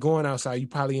ain't really going outside. You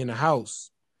probably in the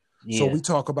house. So Yeah. we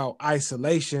talk about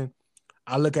isolation.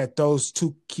 I look at those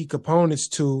two key components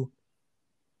to,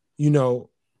 you know,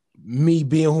 me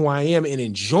being who I am and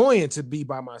enjoying to be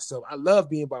by myself. I love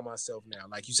being by myself now.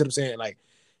 Like, you see what I'm saying? Like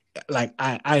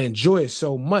I enjoy it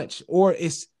so much. Or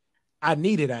I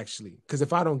need it, actually. Because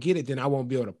if I don't get it, then I won't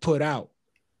be able to put out.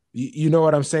 You know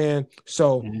what I'm saying?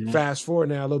 So Mm-hmm. fast forward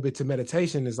now a little bit to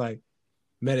meditation. Is like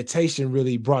meditation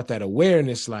really brought that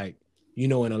awareness, like,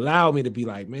 and allowed me to be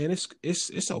like, man,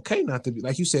 it's okay not to be,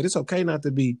 like you said, it's okay not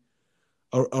to be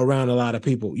around a lot of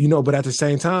people, but at the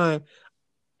same time,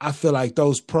 I feel like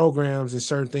those programs and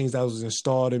certain things that was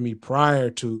installed in me prior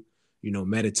to,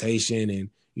 meditation and,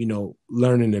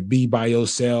 learning to be by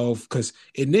yourself. Because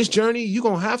in this journey, you're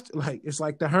going to have to, like, it's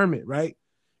like the hermit, right?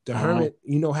 The Uh-huh. hermit,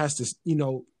 has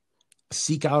to,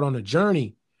 seek out on a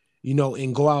journey,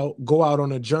 and go out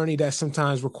on a journey that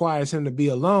sometimes requires him to be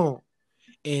alone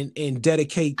and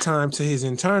dedicate time to his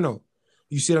internal.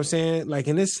 You see what I'm saying? Like,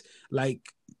 in this, like,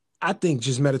 I think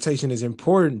just meditation is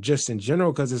important just in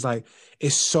general, because it's like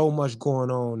it's so much going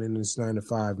on in this 9 to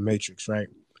 5 matrix, right?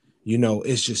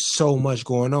 It's just so much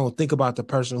going on. Think about the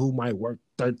person who might work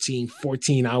 13,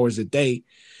 14 hours a day,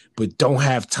 but don't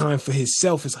have time for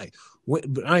himself. It's like,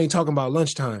 but I ain't talking about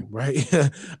lunchtime, right?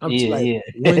 I'm like, Yeah.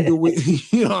 when Yeah. do we,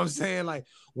 you know what I'm saying? Like,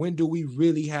 when do we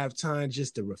really have time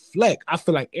just to reflect? I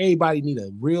feel like everybody need a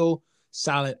real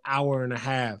solid hour and a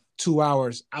half, 2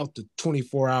 hours out the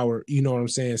 24-hour, you know what I'm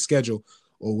saying, schedule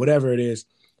or whatever it is,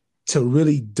 to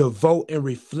really devote and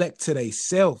reflect to they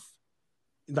self.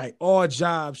 Like, all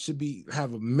jobs should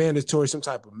have some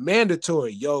type of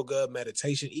mandatory yoga,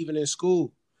 meditation, even in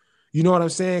school. You know what I'm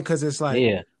saying? Because it's like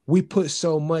Yeah. we put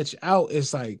so much out.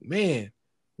 It's like, man,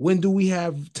 when do we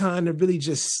have time to really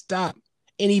just stop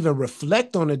and even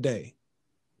reflect on the day?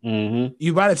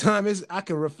 Mm-hmm. By the time I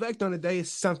can reflect on the day,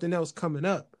 it's something else coming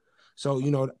up. So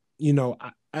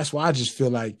that's why I just feel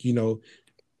like and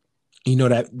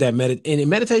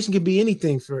meditation can be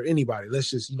anything for anybody.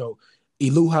 Let's just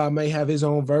Eluha may have his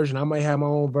own version. I might have my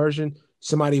own version.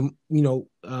 Somebody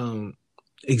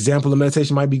example of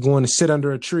meditation might be going to sit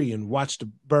under a tree and watch the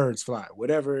birds fly,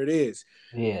 whatever it is.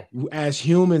 Yeah. As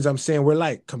humans, I'm saying we're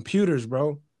like computers,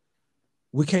 bro.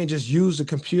 We can't just use the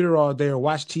computer all day or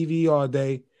watch TV all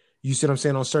day. You see what I'm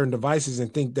saying, on certain devices,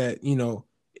 and think that,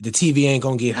 the TV ain't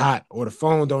going to get hot or the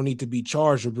phone don't need to be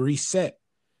charged or reset.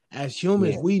 As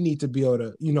humans, Yeah. we need to be able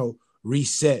to,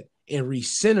 reset and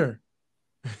recenter.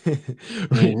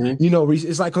 Mm-hmm.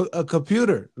 It's like a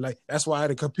computer. Like, that's why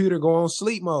the computer go on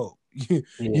sleep mode. You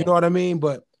Yeah. know what I mean?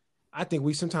 But I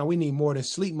think sometimes we need more than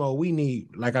sleep mode. We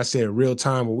need, like I said, real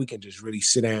time where we can just really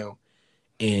sit down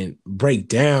and break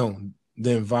down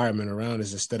the environment around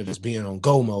us instead of just being on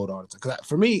go mode all the time. Because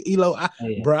for me, Elo,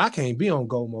 Yeah. bro, I can't be on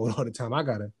go mode all the time. I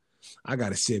gotta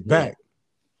sit Yeah. back.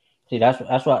 See, that's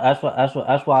why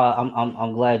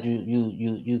I'm glad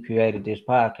you created this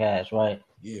podcast, right?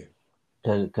 Yeah,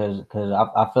 Cause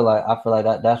I feel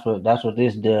like that's what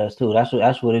this does too.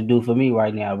 That's what it do for me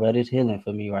right now, bro. It's healing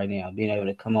for me right now. Being able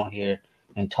to come on here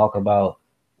and talk about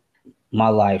my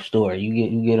life story.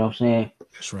 You get what I'm saying?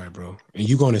 That's right, bro. And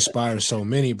you're gonna inspire so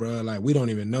many, bro. Like we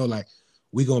don't even know. Like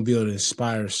we gonna be able to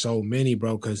inspire so many,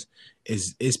 bro, because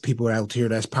it's people out here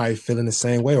that's probably feeling the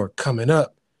same way or coming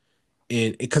up.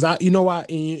 And because I do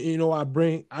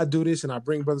this and I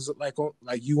bring brothers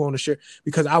like you on the share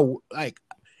because I like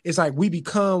it's like we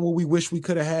become what we wish we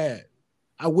could have had.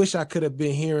 I wish I could have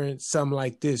been hearing something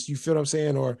like this. You feel what I'm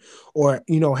saying? Or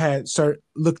had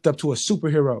looked up to a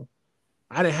superhero.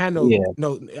 I didn't have Yeah,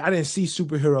 I didn't see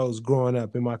superheroes growing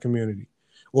up in my community,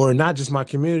 or not just my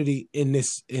community in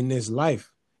this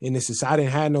life in this society. I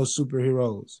didn't have no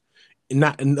superheroes,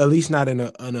 not at least not in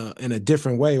a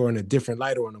different way or in a different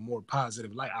light or in a more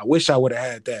positive light. I wish I would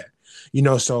have had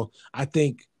that, So I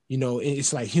think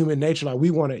it's like human nature.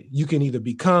 Like you can either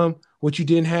become what you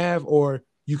didn't have, or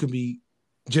you can be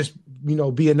just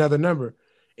be another number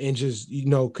and just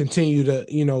continue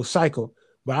to cycle.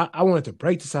 But I wanted to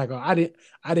break the cycle. I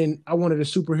wanted a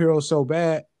superhero so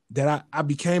bad that I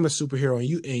became a superhero, and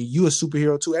you a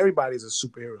superhero too. Everybody's a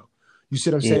superhero. You see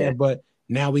what I'm yeah, saying? But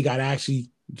now we gotta actually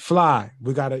fly.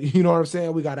 We gotta, you know what I'm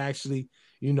saying? We gotta actually,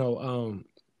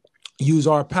 use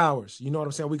our powers. You know what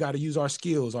I'm saying? We gotta use our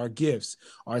skills, our gifts,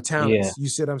 our yeah, talents. You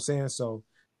see what I'm saying? So,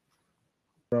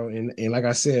 bro, and like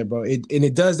I said, bro,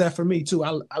 it does that for me too.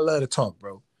 I love to talk,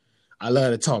 bro. I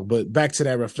love to talk, but back to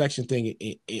that reflection thing.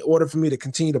 In order for me to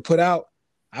continue to put out,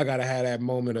 I gotta have that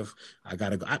moment of I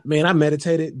gotta go. I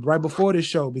meditated right before this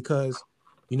show because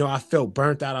I felt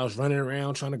burnt out. I was running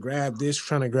around trying to grab this,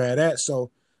 trying to grab that.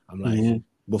 So I'm like, hmm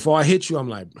before I hit you, I'm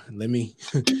like, let me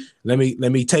let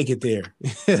me take it there.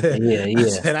 yeah, I yeah,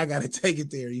 said I gotta take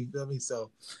it there. You feel me? So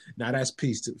now that's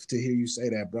peace to hear you say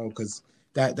that, bro, because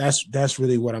that's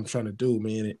really what I'm trying to do,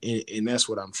 man, and that's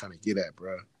what I'm trying to get at,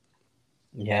 bro.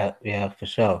 yeah, yeah, for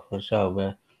sure,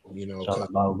 man. You know, It's all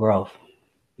about growth.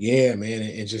 yeah, man,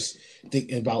 and just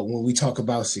thinking about when we talk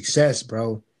about success,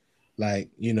 bro. Like,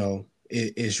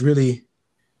 it's really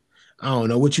I don't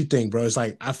know what you think, bro. It's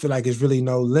like I feel like it's really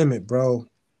no limit, bro.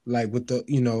 Like with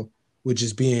with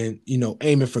just being,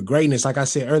 aiming for greatness. Like I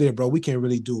said earlier, bro, we can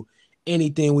really do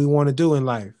anything we want to do in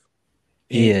life.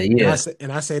 And Yeah, and I yeah, say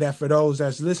and I say that for those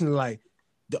that's listening, like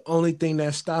the only thing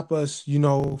that stop us,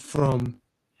 from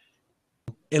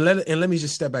and let me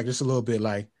just step back just a little bit,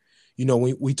 like,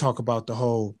 we talk about the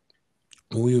whole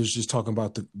when we was just talking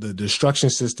about the destruction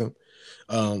system,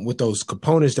 with those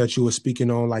components that you were speaking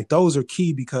on, like those are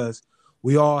key because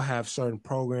we all have certain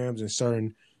programs and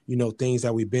certain, things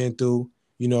that we've been through,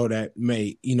 that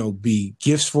may, be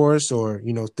gifts for us or,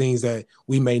 things that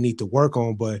we may need to work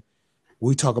on. But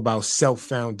we talk about self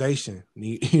foundation.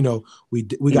 We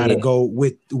got to yeah, go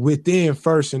within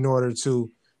first in order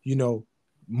to,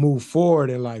 move forward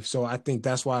in life. So I think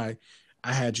that's why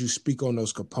I had you speak on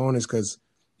those components because,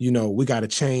 we got to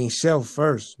change self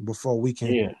first before we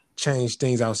can yeah, change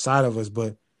things outside of us.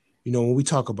 But, when we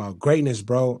talk about greatness,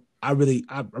 bro, I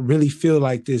really feel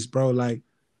like this, bro, like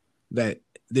that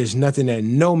there's nothing that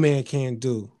no man can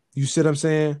do. You see what I'm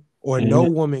saying? Or no hmm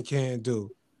woman can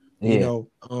do. You yeah,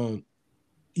 know, um,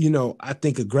 I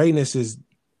think of greatness is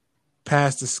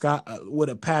past the sky with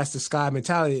a past the sky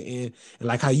mentality and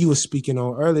like how you were speaking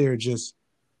on earlier, just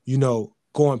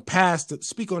going past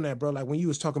speak on that, bro. Like when you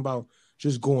was talking about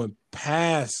just going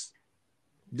past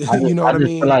you know I what I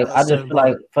just feel mean? like A certain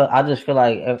bar. I just feel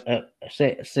like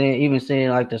saying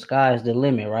like the sky is the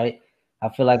limit, right? I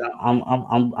feel like Right.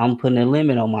 I'm putting a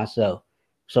limit on myself.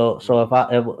 So if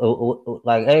Mm-hmm.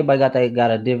 like everybody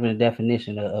got a different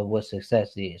definition of what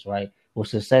success is, right?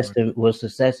 Right. What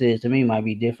success is to me might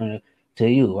be different to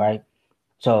you, right?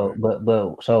 So Right.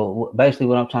 but basically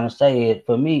what I'm trying to say is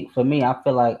for me I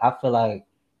feel like I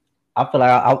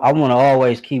want to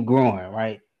always keep growing,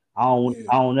 right? Yeah. I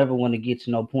don't ever want to get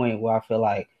to no point where I feel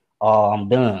like, oh, I'm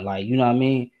done. Like, you know what I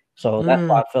mean? So that's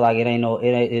why Mm. I feel like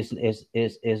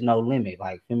it's no limit.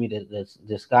 Like for me,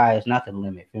 the sky is not the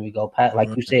limit. For me, go past, like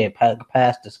you Right. said,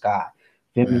 past the sky.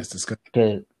 Feel me? Past the sky.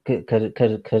 I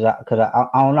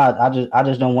don't know. I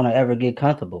just don't want to ever get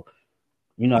comfortable.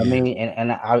 You know what I Yeah. mean?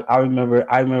 And I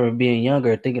remember being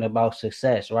younger thinking about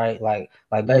success, right? Like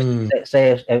basically Mm.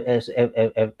 say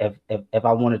if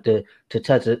I wanted to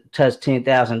touch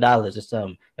 $10,000 or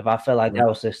something, if I felt like Right. that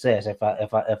was success, if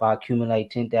I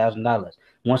accumulate $10,000,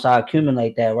 once I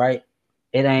accumulate that, right,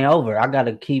 it ain't over. I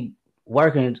gotta keep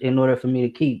working in order for me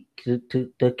to keep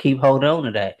holding on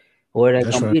to that, or it ain't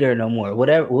That's gonna right. be there no more.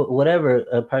 Whatever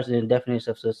a person's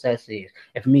definition of success is.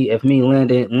 If me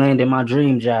landing my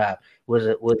dream job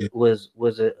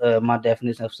Yeah. my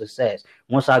definition of success.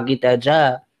 Once I get that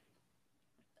job,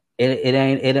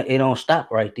 it don't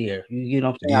stop right there. You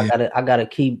know what I'm Yeah. saying? I gotta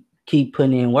keep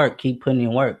putting in work, keep putting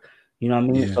in work. You know what I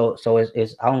mean? Yeah. So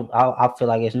it's I feel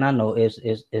like it's not no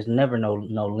it's never no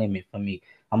limit for me.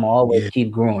 I'm gonna always Yeah.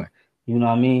 keep growing. You know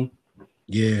what I mean?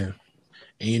 Yeah.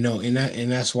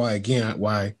 And that's why again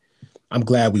why I'm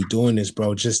glad we doing this,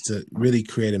 bro, just to really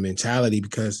create a mentality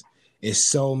because it's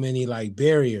so many like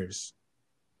barriers.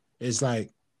 It's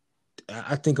like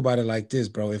I think about it like this,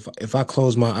 bro. If I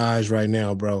close my eyes right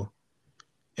now, bro,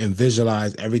 and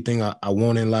visualize everything I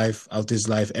want in life, out this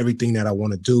life, everything that I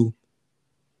want to do,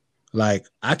 like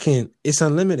I can, it's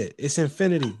unlimited. It's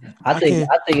infinity. I can,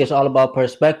 I think it's all about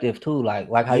perspective too. Like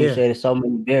how you yeah, said, there's so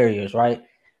many barriers, right?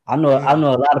 I yeah, know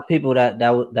a lot of people that's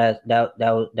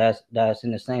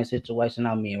in the same situation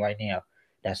I'm in right now.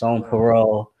 That's on right,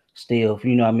 parole still.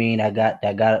 You know what I mean?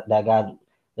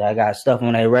 That got stuff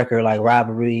on their record like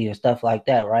robbery and stuff like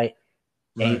that, right?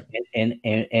 And right,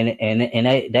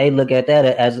 they look at that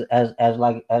as it's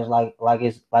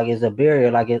a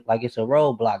barrier, like it's a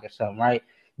roadblock or something, right?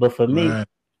 But for me, right.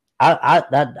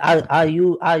 I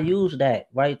use that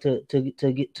right to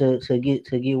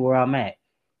get where I'm at.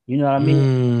 You know what I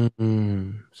mean?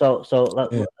 Mm,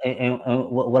 yeah, And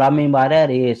what I mean by that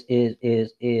is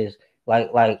like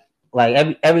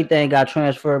like everything got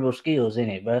transferable skills in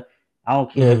it, but I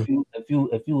don't care mm, if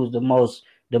you was the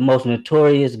most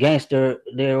notorious gangster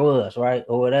there was, right,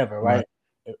 or whatever, right, right?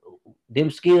 Them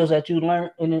skills that you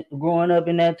learned in it, growing up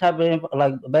in that type of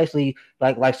like basically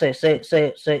like say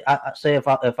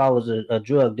if I was a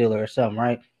drug dealer or something,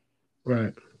 right?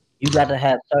 right, You got to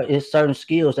have it's certain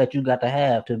skills that you got to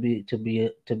have to be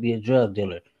a drug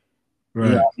dealer. You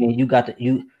know right, what I mean? You got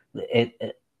to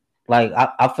like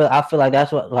I feel like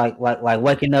that's what like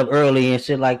waking up early and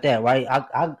shit like that, right?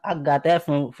 I got that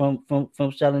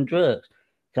from selling drugs.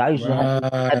 So I used to have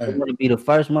to right. want to be the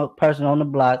first person on the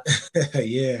block.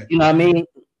 Yeah, You know what I mean?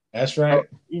 that's So, right.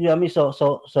 you know what I mean? So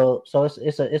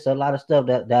it's a lot of stuff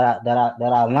that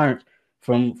I learned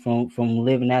from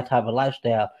living that type of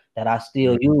lifestyle that I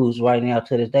still Right. use right now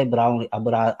to this day. But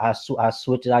I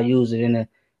switch it. I use it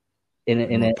In a more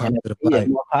in a positive yeah, light.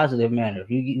 more positive manner.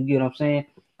 You get what I'm saying?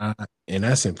 Uh, and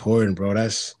that's important, bro.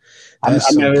 That's I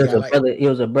that's so remember big. I like. it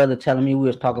was a brother telling me we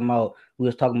was talking about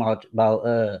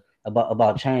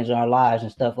changing our lives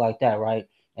and stuff like that, right?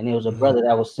 And it was a Mhm. brother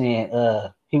that was saying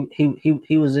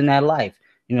he was in that life,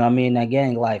 you know what I mean, that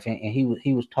gang life, and he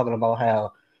was talking about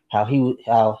how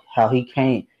he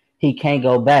can't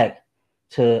go back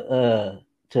to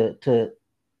to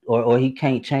or he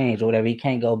can't change or whatever. He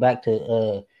can't go back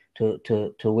to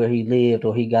where he lived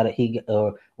or he got it he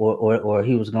or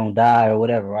he was gonna die or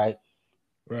whatever, right?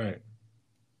 Right.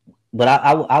 But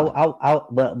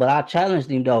but I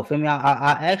challenged him though. For me,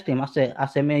 I asked him. I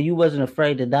said, man, you wasn't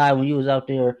afraid to die when you was out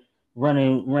there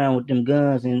running around with them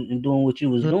guns and doing what you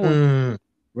was doing. Mm,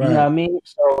 You know what right. I mean?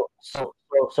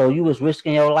 So you was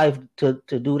risking your life to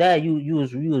do that. You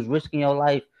was risking your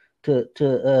life to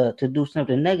do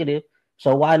something negative.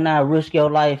 So why not risk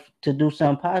your life to do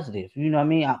something positive? You know what I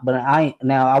mean? But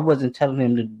I wasn't telling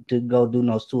him to go do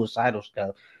no suicidal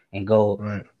stuff and go,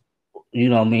 Right. you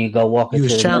know what I mean, go walk into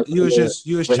the neighborhood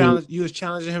where he You was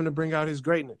challenging him to bring out his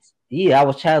greatness. yeah, I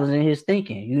was challenging his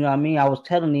thinking. You know what I mean? I was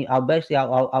telling him, I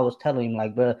was telling him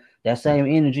like, bro, that same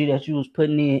energy that you was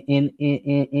putting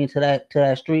into to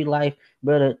that street life,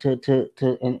 brother,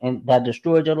 and that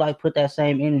destroyed your life. Put that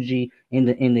same energy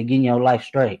into getting your life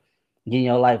straight, getting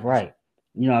your life That's, right.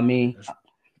 You know what I mean? that's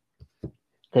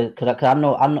Cause I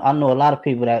know a lot of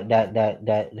people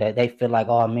that they feel like,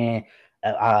 oh man,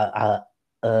 I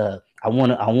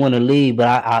wanna leave, but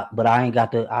I ain't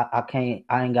got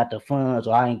I ain't got the funds,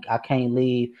 or I can't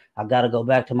leave. I gotta go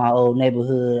back to my old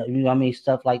neighborhood. You know what I mean?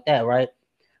 Stuff like that, right?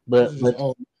 those But are just but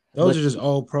old. Those but are just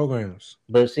old programs.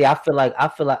 see, I feel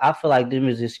like them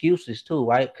is excuses too,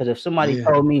 right? Because if somebody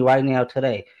Yeah. told me right now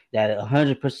today that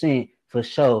 100% for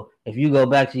sure, if you go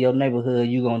back to your neighborhood,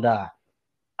 you gonna die.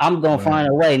 I'm gonna Right. find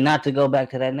a way not to go back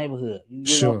to that neighborhood. You know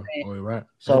what Sure. I'm saying? Oh, you're right.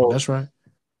 Yep. So That's right.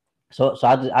 so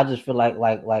I just feel like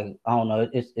I don't know.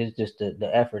 It's just the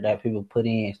effort that people put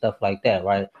in and stuff like that,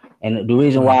 right? And the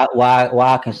reason Right. why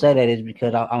I can say that is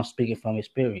because I'm speaking from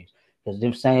experience. Because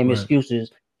them same Right.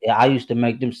 excuses, yeah, I used to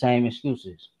make them same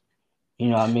excuses. You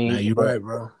know what I Now mean? you're right,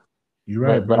 bro. You're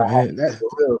right, But bro. I had And to keep that. it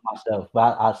real with myself.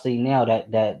 But I see now that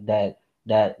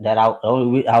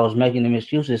I was making them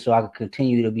excuses so I could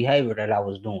continue the behavior that I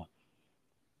was doing.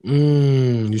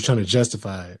 You're trying to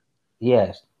justify it.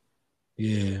 Yes.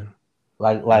 Yeah.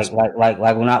 That's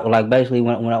When I like basically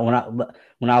when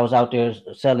I was out there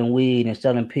selling weed and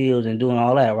selling pills and doing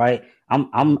all that, right?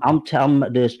 I'm telling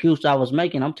the excuse I was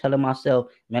making. I'm telling myself,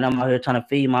 man, I'm out here trying to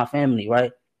feed my family,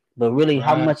 right? But really,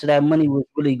 how Right. much of that money was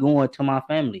really going to my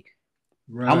family?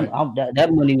 Right.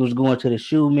 That money was going to the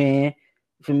shoe man.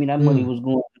 For me, that money Mm. was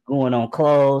going on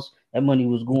clothes. That money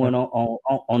was Right. going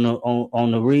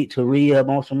on the re to re up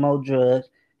on some more drugs.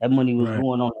 That money was Right.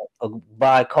 going on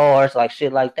buy cars, like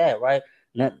shit like that, right?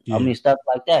 I Yeah. mean stuff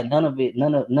like that. None of it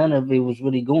was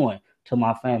really going to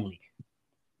my family.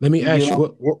 Let me You get ask you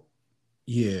what what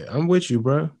yeah, I'm with you,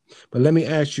 bro. But let me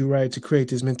ask you, right, to create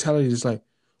this mentality, it's like,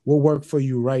 what worked for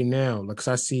you right now? Like, 'cause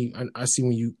I see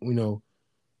when you know,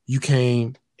 you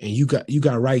came and you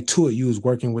got right to it. You was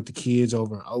working with the kids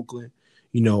over in Oakland,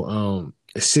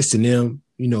 assisting them,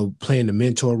 playing the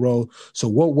mentor role. So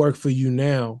what worked for you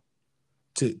now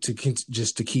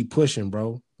just to keep pushing,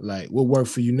 bro? Like, what worked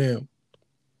for you now?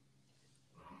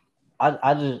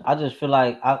 I just feel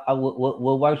like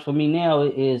what works for me now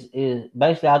is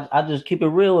basically I just keep it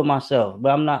real with myself,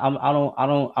 but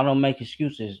I don't make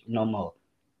excuses no more.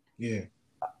 Yeah,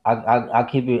 I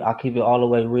keep it all the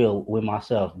way real with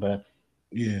myself, bro.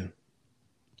 yeah,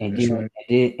 And that's then right.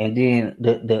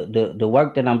 the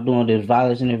work that I'm doing, this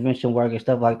violence intervention work and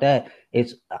stuff like that.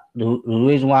 It's the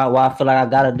reason why I feel like I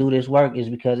gotta do this work is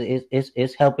because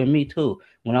it's helping me too.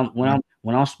 Right.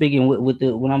 When I'm speaking with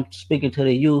the when I'm speaking to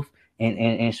the youth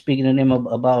and speaking to them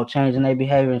about changing their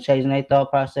behavior and changing their thought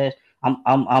process,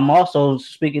 I'm also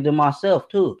speaking to myself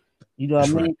too. You know what I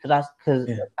That's right. mean? Because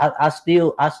Yeah, I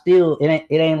still it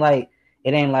ain't like I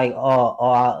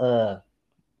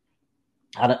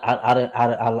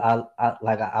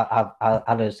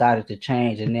decided to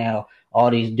change, and now all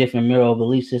these different mirror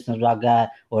belief systems I got,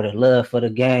 or the love for the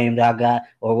game that I got,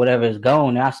 or whatever is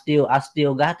gone. And I still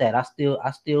got that. I still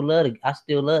love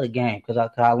the game because I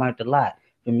learned a lot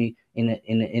for me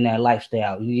in that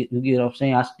lifestyle. You get what I'm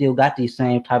saying? I still got these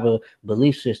same type of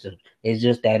belief systems. It's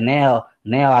just that now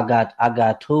I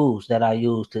got tools that I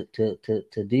use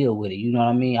to deal with it. You know what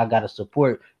I mean? I got a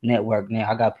support network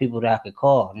now. I got people that I could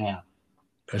call now.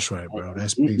 that's right, bro.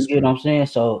 That's You peace, get bro. what I'm saying?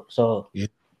 So Yeah.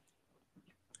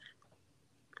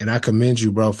 And I commend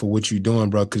you, bro, for what you're doing,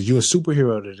 bro, because you're a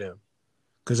superhero to them.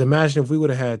 Because imagine if we would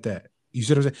have had that. You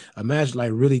see what I'm saying? Imagine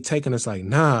like really taking us like,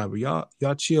 nah, bro,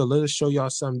 y'all chill. Let us show y'all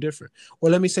something different. Or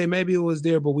let me say maybe it was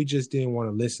there, but we just didn't want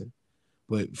to listen.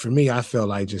 But for me, I felt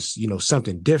like just,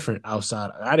 something different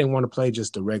outside. I didn't want to play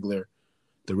just the regular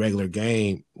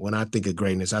game. When I think of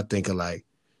greatness, I think of like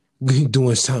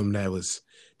doing something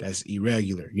that's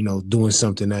irregular, doing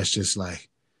something that's just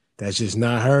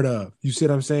not heard of. You see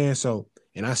what I'm saying? So,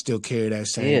 and I still carry that yeah,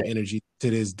 same energy to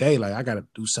this day. Like I gotta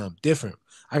do something different.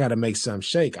 I gotta make something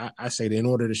shake. I say that in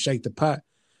order to shake the pot,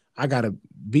 I gotta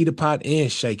beat the pot and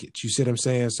shake it. You see what I'm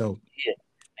saying? So, yeah.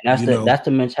 And you know, that's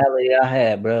the mentality I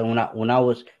had, bro. When I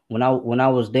was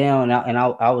down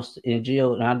I was in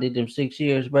jail and I did them 6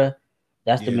 years, bro.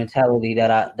 That's the yeah. mentality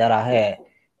that I had.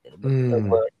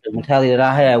 Mm. The mentality that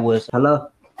I had was hello.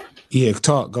 Yeah,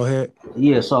 talk. Go ahead.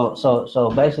 Yeah,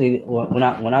 so basically, when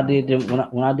I did them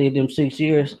when I did them 6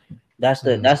 years,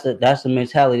 Mm. that's the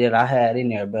mentality that I had in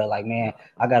there, bro. Like, man,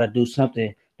 I got to do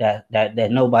something that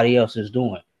nobody else is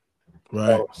doing.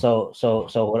 Right.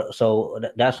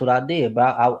 That's what I did.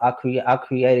 But I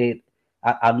created.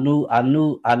 I knew I've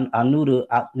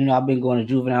been going to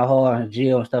juvenile hall and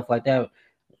jail and stuff like that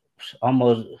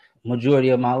almost majority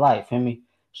of my life. For me,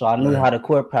 so I knew Right. how the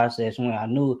court process went. I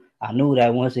knew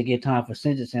that once it get time for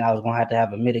sentencing, I was gonna have to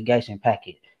have a mitigation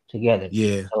packet together.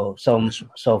 Yeah. That's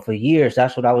So for years,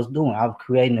 that's what I was doing. I was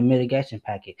creating a mitigation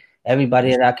packet. Everybody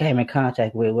that's that I came in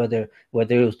contact with, whether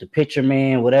it was the picture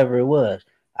man, whatever it was,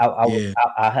 yeah.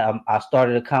 I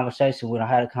started a conversation with. I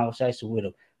had a conversation with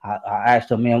him. I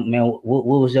asked him, man, what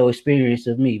was your experience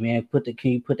of me, man?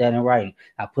 Can you put that in writing?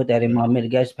 I put that in Right. my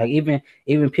mitigation pack. Even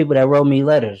people that wrote me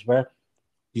letters, bro.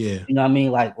 Yeah. You know what I mean?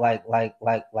 Like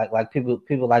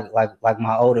people like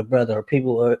my older brother or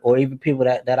people or even people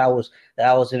that I was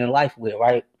in life with,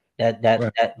 right? Right.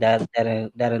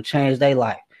 That changed their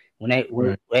life. When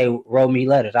Right. they wrote me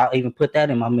letters, I'll even put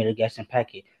that in my mitigation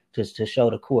packet to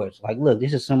show the courts. Like, look,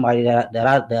 this is somebody that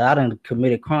I done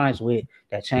committed crimes with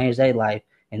that changed their life.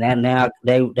 And that now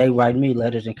they write me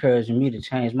letters encouraging me to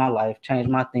change my life, change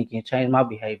my thinking, change my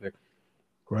behavior.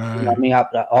 You know what I Right. mean?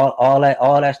 All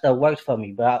that stuff works for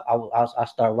me, but I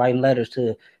start writing letters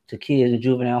to kids in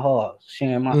juvenile halls,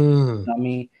 sharing my, you Mm. know what I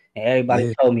mean? And everybody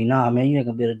Yeah. told me, nah, man, you ain't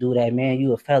gonna be able to do that, man.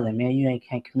 You a felon, man. You ain't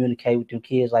can't communicate with them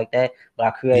kids like that. But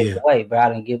I created Yeah. a way, but I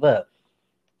didn't give up.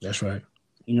 That's right.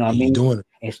 You know what I And you mean? doing it.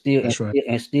 And still, That's right.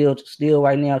 still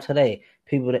right now today,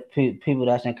 people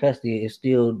that's in custody is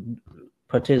still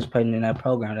participating in that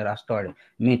program that I started,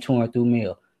 mentoring through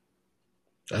meal.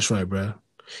 That's right, bro.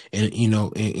 And you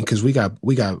know, and because we got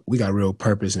real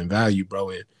purpose and value,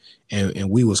 bro, and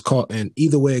we was caught, and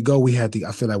either way it go, we had to.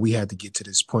 I feel like we had to get to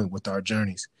this point with our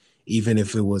journeys, even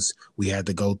if it was we had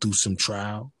to go through some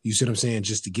trial. You see what I'm saying?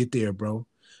 Just to get there, bro.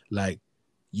 Like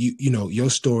you know, your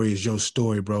story is your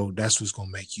story, bro. That's what's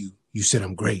gonna make you. You said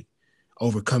I'm great,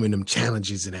 overcoming them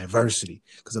challenges and adversity,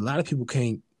 because a lot of people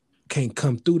can't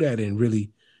come through that and really.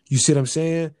 You see what I'm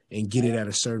saying? And get it at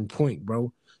a certain point,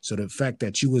 bro. So the fact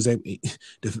that you was able,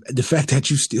 the fact that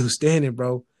you still standing,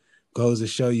 bro, goes to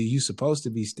show you supposed to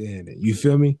be standing. You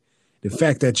feel me? The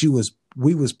fact that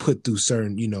we was put through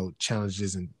certain, you know,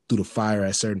 challenges and through the fire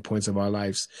at certain points of our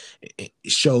lives, it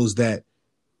shows that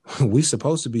we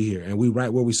supposed to be here and we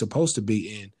right where we supposed to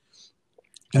be. And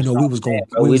you That's know, what I'm saying,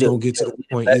 bro. we was gonna get to the We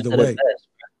the point best either of the way. best.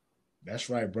 That's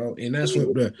right, bro. And that's We,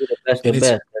 what, bro. we the best And of the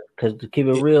it's best. Because to keep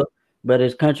it it, real, bro,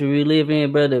 this country we live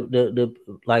in, bro, the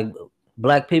like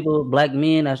black people, black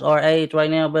men that's our age right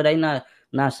now, bro, they not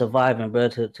surviving, bro,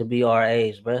 to be our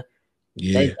age, bro.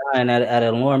 They yeah, dying at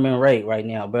an alarming rate right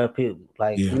now, bro. People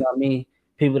like you yeah, know what I mean.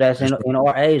 People that's that's in right.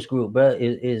 our age group, bro,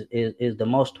 is the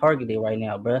most targeted right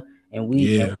now, bro. And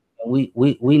Yeah.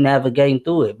 we navigating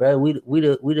through it, bro. We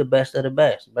the best of the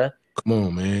best, bro. Come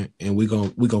on, man, and we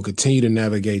gonna continue to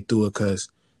navigate through it because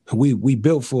we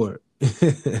built for it.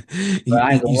 But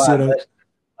I ain't gonna You see lie, what bro. I'm?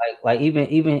 Like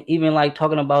even like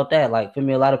talking about that, like for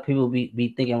me, a lot of people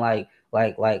be thinking like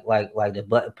the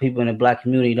black people in the black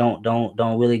community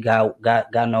don't really got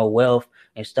no wealth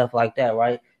and stuff like that,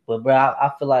 right? But bro,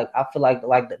 I feel like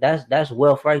that's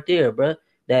wealth right there, bro.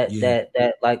 Yeah,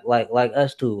 That like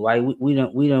us too, right? We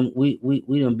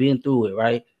done been through it,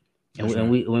 right? that's right.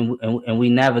 And we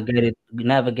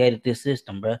navigated this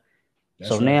system, bro. So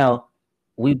That's right. now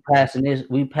we passing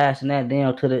that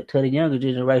down to the younger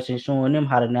generation, showing them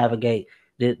how to navigate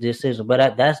this system.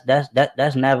 But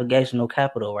that's navigational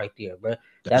capital right there, bro. That's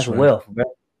That's right. wealth, bro,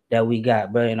 that we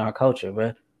got, bro, in our culture,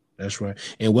 bro. That's right.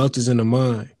 And wealth is in the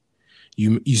mind.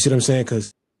 You see what I'm saying?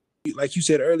 Because like you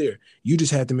said earlier, you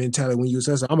just had the mentality when you was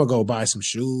hustling, I'm gonna go buy some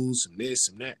shoes, some this,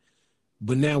 some that.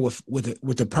 But now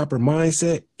with the proper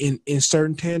mindset in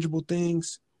certain tangible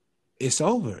things, it's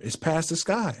over. It's past the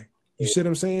sky. You see what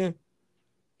I'm saying?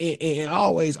 And I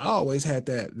always had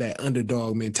that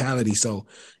underdog mentality. So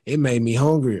it made me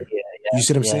hungrier. You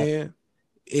see what I'm Yeah, saying?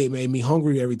 It made me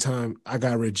hungry every time I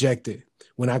got rejected.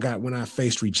 When I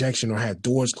faced rejection or had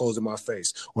doors closed in my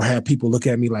face, or had people look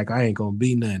at me like I ain't gonna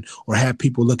be nothing, or had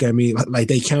people look at me like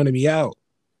they counted me out.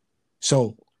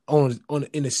 So on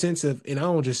in the sense of, and I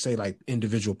don't just say like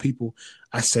individual people,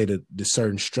 I say the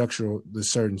certain structural, the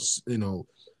certain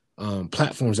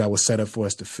platforms that was set up for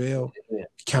us to fail, yeah.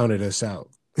 counted us out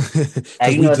Hey,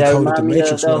 because you know we what that decoded the remind me of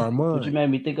matrix with though? our What you mind. made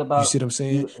me think You about? see what I'm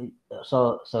saying? You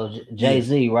so Jay Yeah,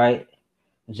 Z, right?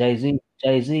 Jay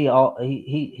Z, all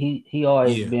he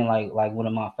always yeah, been like one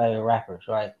of my favorite rappers,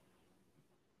 right?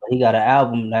 He got an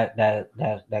album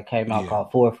that came out yeah,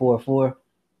 called 444.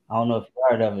 I don't know if you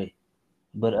heard of it,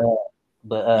 but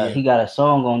yeah, he got a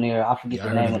song on there. I forget yeah. I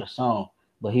the heard name of of it. the song,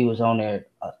 but he was on there.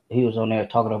 He was on there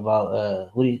talking about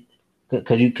what he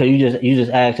cause you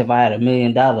just asked if I had $1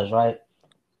 million, right?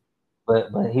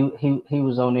 But he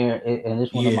was on there, and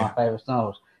it's one of my Yeah, favorite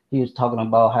songs. He was talking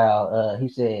about how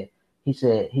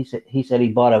he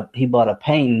bought a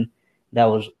painting that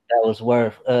was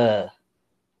worth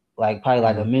like probably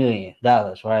like mm, $1 million,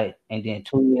 right? And then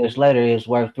 2 years later, it's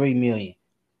worth 3 million.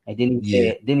 And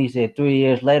yeah, then he said 3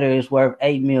 years later, it's worth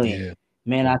 8 million. yeah.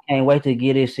 Man, I can't wait to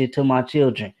get this shit to my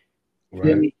children. Feel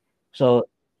Right. me? So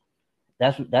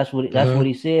that's Huh? what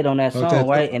he said on that Talk song, that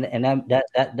right? talk.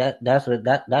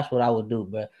 That's what I would do,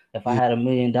 bro. If I Yeah. had $1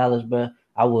 million, bro,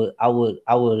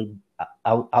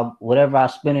 whatever I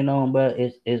spend it on, bro,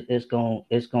 it's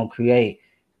gonna create,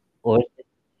 or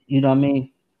you know what I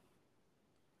mean.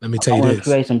 Let me tell I you want to this.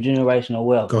 create some generational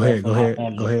wealth, Go bro, ahead. for Go my ahead. Go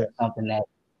family, bro. ahead. Something that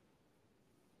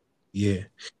Yeah.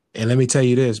 And let me tell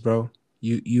you this, bro.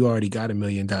 You already got $1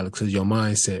 million because your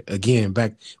mindset. Again,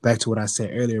 back to what I said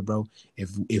earlier, bro.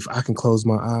 If I can close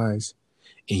my eyes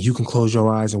and you can close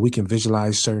your eyes and we can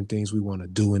visualize certain things we want to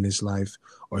do in this life,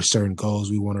 or certain goals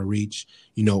we want to reach,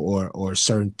 or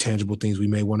certain tangible things we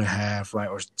may want to have, right?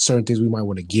 Or certain things we might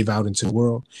want to give out into the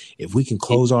world. If we can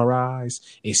close our eyes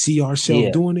and see ourselves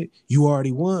yeah, doing it, you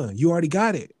already won. You already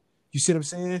got it. You see what I'm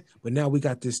saying? But now we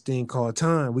got this thing called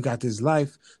time. We got this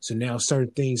life. So now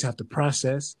certain things have to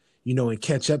process, and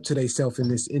catch up to themselves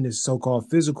in this so-called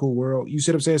physical world. You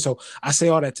see what I'm saying? So I say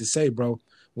all that to say, bro,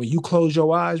 when you close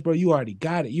your eyes, bro, you already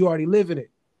got it. You already living it.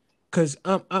 Cause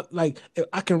I'm like,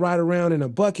 I can ride around in a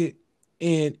bucket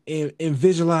and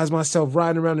visualize myself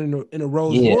riding around in a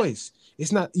Rolls yeah, Royce.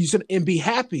 It's not you should and be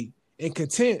happy. and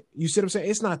content. You see what I'm saying?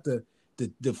 It's not the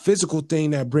physical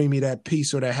thing that bring me that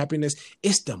peace or that happiness.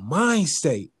 It's the mind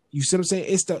state. You see what I'm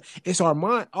saying? It's our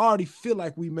mind. I already feel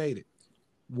like we made it.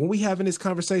 When we having this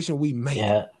conversation, we made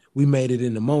it. We made it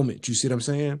in the moment. You see what I'm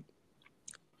saying?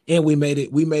 And we made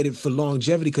it for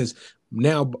longevity, because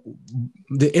now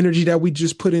the energy that we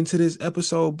just put into this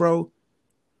episode, bro,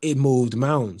 it moved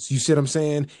mountains. You see what I'm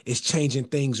saying? It's changing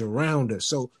things around us.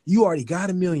 So you already got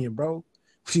 1 million, bro.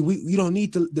 See, we don't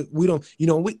need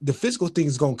the physical thing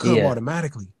is gonna come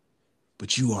automatically,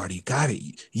 but you already got it.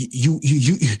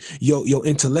 Your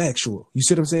intellectual. You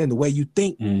see what I'm saying? The way you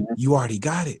think, you already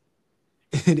got it.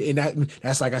 And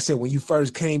that's like I said, when you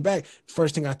first came back,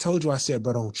 first thing I told you, I said,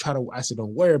 bro,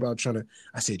 don't worry about trying to.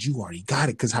 I said, you already got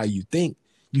it, because how you think.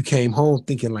 You came home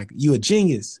thinking like you a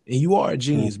genius, and you are a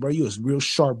genius, bro. You a real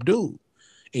sharp dude,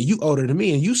 and you older than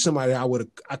me, and you somebody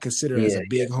I consider as a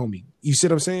big homie. You see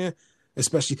what I'm saying?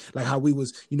 Especially like how we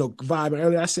was, vibing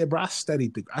earlier. I said, bro, I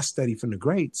studied from the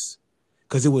greats,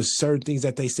 because it was certain things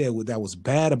that they said that was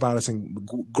bad about us, and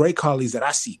great qualities that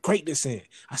I see greatness in.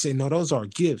 I said, no, those are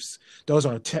gifts. Those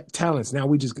are talents. Now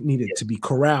we just needed to be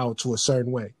corralled to a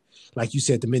certain way. Like you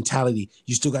said, the mentality,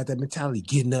 you still got that mentality,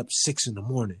 getting up 6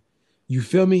 a.m. You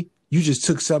feel me? You just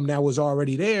took something that was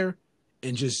already there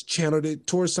and just channeled it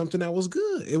towards something that was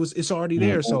good. It's already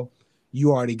there. So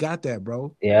you already got that,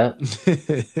 bro. Yeah.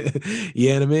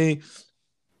 You know what I mean?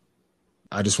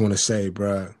 I just want to say,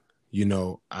 bro,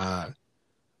 I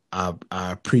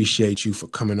appreciate you for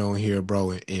coming on here,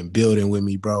 bro, and building with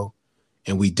me, bro.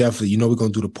 And we definitely, we're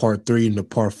going to do the part 3 and the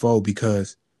part 4,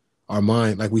 because our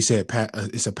mind, like we said,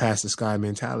 it's a past the sky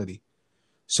mentality.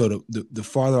 So the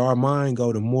farther our mind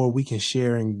go, the more we can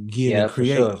share and give and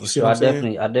create. For sure. You see what I'm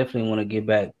saying? I definitely want to get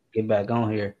back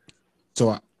on here.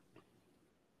 So next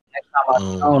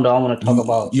time I want to talk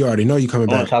about. You already know you coming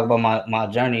back. I want to talk about my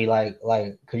journey, like,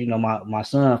 cause my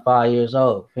son 5 years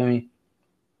old. Feel me?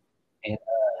 And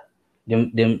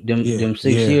them 6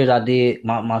 years I did.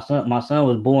 My son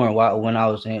was born when I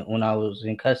was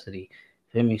in custody.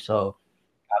 Feel me? So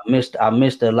I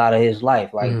missed a lot of his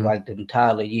life, like the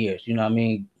entire years. You know what I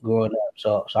mean? Growing up.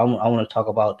 So I want to talk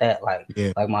about that, like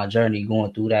my journey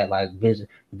going through that, like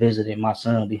visiting my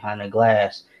son behind the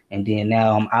glass, and then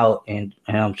now I'm out and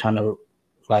I'm trying to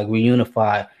like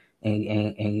reunify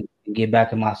and get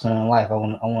back in my son's life. I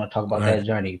want to talk about that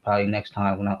journey probably next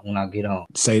time when I get on.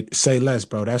 Say less,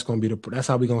 bro. That's gonna be that's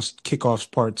how we gonna kick off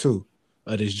part 2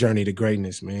 of this journey to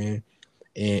greatness, man.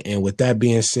 And with that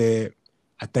being said,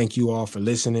 I thank you all for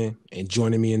listening and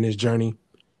joining me in this journey.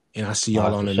 And I see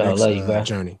y'all on the next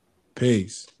journey.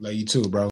 Peace. Love you too, bro.